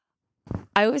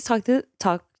 I always talk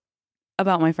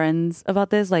about my friends about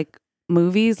this. Like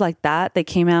movies like that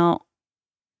came out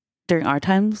during our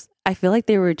times. I feel like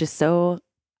they were just so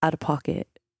out of pocket.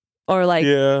 Or like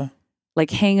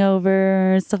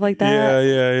Hangover and stuff like that.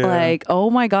 Yeah. Like,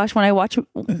 oh my gosh, when I've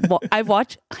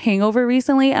watched Hangover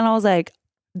recently, and I was like,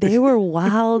 they were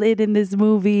wilded in this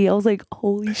movie. I was like,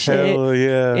 holy shit. Hell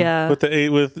yeah. Yeah. With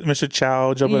Mr.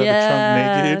 Chow jumping out the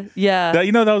trunk naked. Yeah.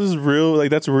 That was real. Like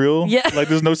that's real. Yeah. Like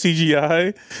there's no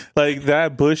CGI. Like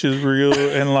that bush is real,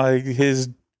 and like his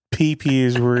pee-pee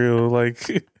is real. Like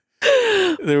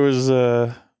there was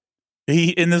and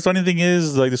the funny thing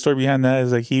is, like the story behind that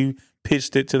is like he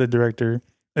pitched it to the director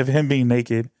of him being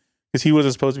naked because he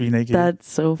wasn't supposed to be naked. That's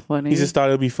so funny. He just thought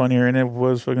it would be funnier, and it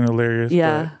was fucking hilarious.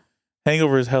 Yeah.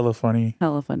 Hangover is hella funny.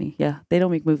 Hella funny. Yeah. They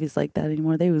don't make movies like that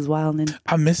anymore. They was wilding.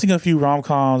 I'm missing a few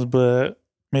rom-coms, but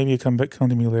maybe it come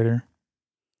to me later.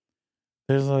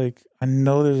 There's like, I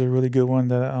know there's a really good one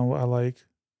that I like.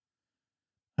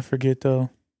 I forget though.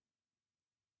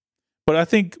 But I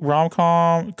think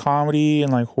rom-com, comedy,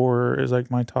 and like horror is like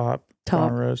my top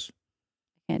genres.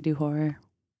 Can't do horror.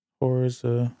 Horror is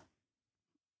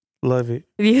love it.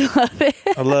 You love it?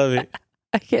 I love it.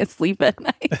 I can't sleep at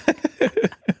night.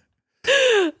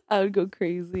 I would go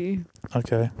crazy.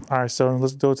 Okay. All right. So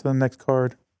let's go to the next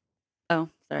card. Oh,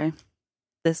 sorry.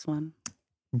 This one.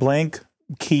 Blank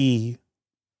key.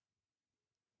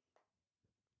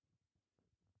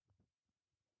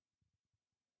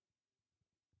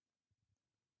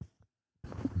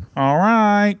 All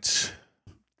right.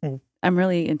 I'm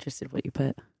really interested what you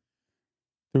put.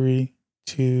 3,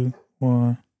 2,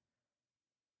 1.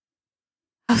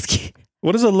 House key.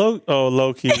 What is a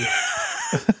low key?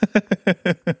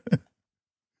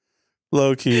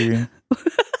 Low key.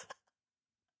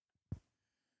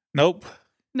 Nope.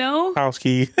 No? House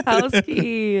key. House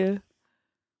key.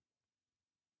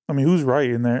 I mean, who's right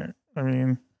in there? I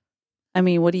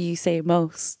mean, what do you say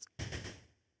most?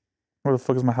 where the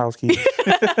fuck is my house key?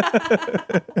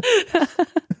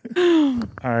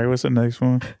 All right, what's the next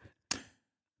one?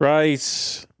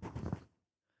 Rice.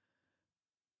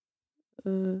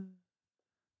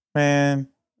 Man,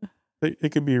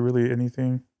 it could be really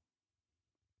anything.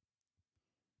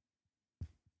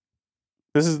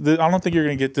 I don't think you're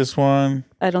gonna get this one.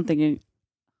 I don't think you.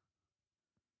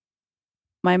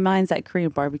 My mind's at Korean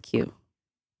barbecue.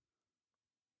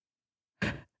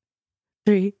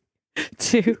 3,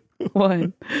 2,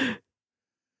 1.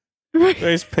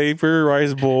 Rice paper,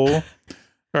 rice bowl,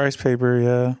 rice paper.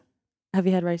 Yeah. Have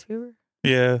you had rice paper?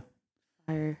 Yeah.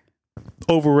 Fire.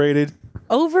 Overrated.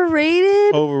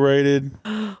 Overrated.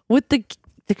 With the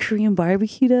Korean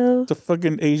barbecue though. It's a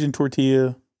fucking Asian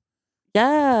tortilla.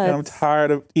 Yeah. And I'm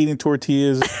tired of eating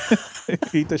tortillas.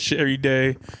 Eat that shit every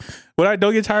day. What I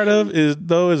don't get tired of is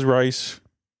rice.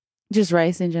 Just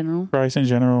rice in general. Rice in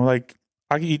general. Like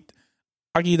I can eat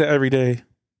that every day.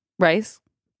 Rice?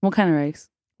 What kind of rice?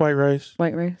 White rice.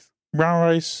 White rice. Brown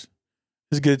rice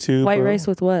is good too. White rice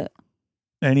with what?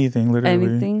 Anything, literally.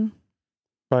 Anything?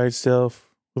 By itself.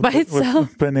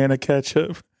 With banana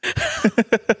ketchup.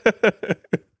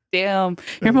 Damn,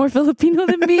 you're more Filipino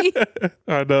than me.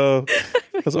 I know.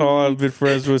 That's all I've been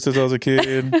friends with since I was a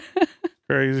kid.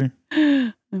 Crazy.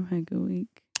 I'm having a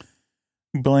week.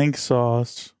 Blank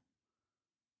sauce.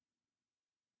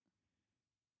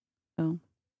 Oh.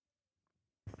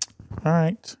 All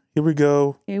right. Here we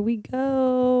go. Here we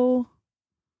go.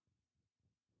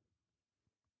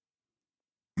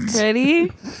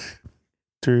 Ready?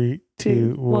 3,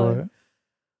 2, 1.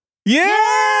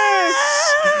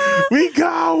 Yes! We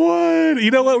got one.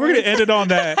 You know what? We're gonna end it on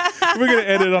that. We're gonna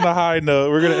end it on a high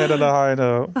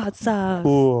note. Hot sauce.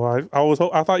 Ooh, I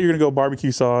thought you were gonna go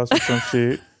barbecue sauce or some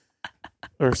shit.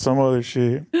 Or some other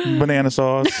shit. Banana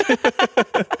sauce.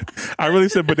 I really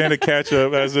said banana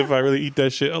ketchup as if I really eat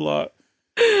that shit a lot.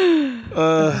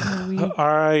 All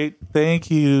right. Thank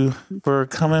you for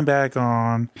coming back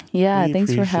on. Yeah,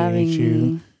 thanks for having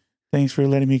me. Thanks for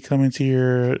letting me come into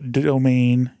your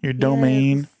domain.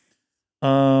 Yes.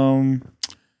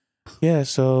 Yeah,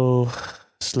 so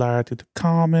slide through the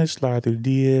comments, slide through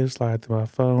the DMs, slide through my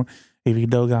phone. If you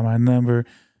don't got my number,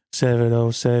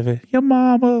 707, your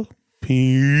mama.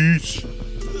 Peace.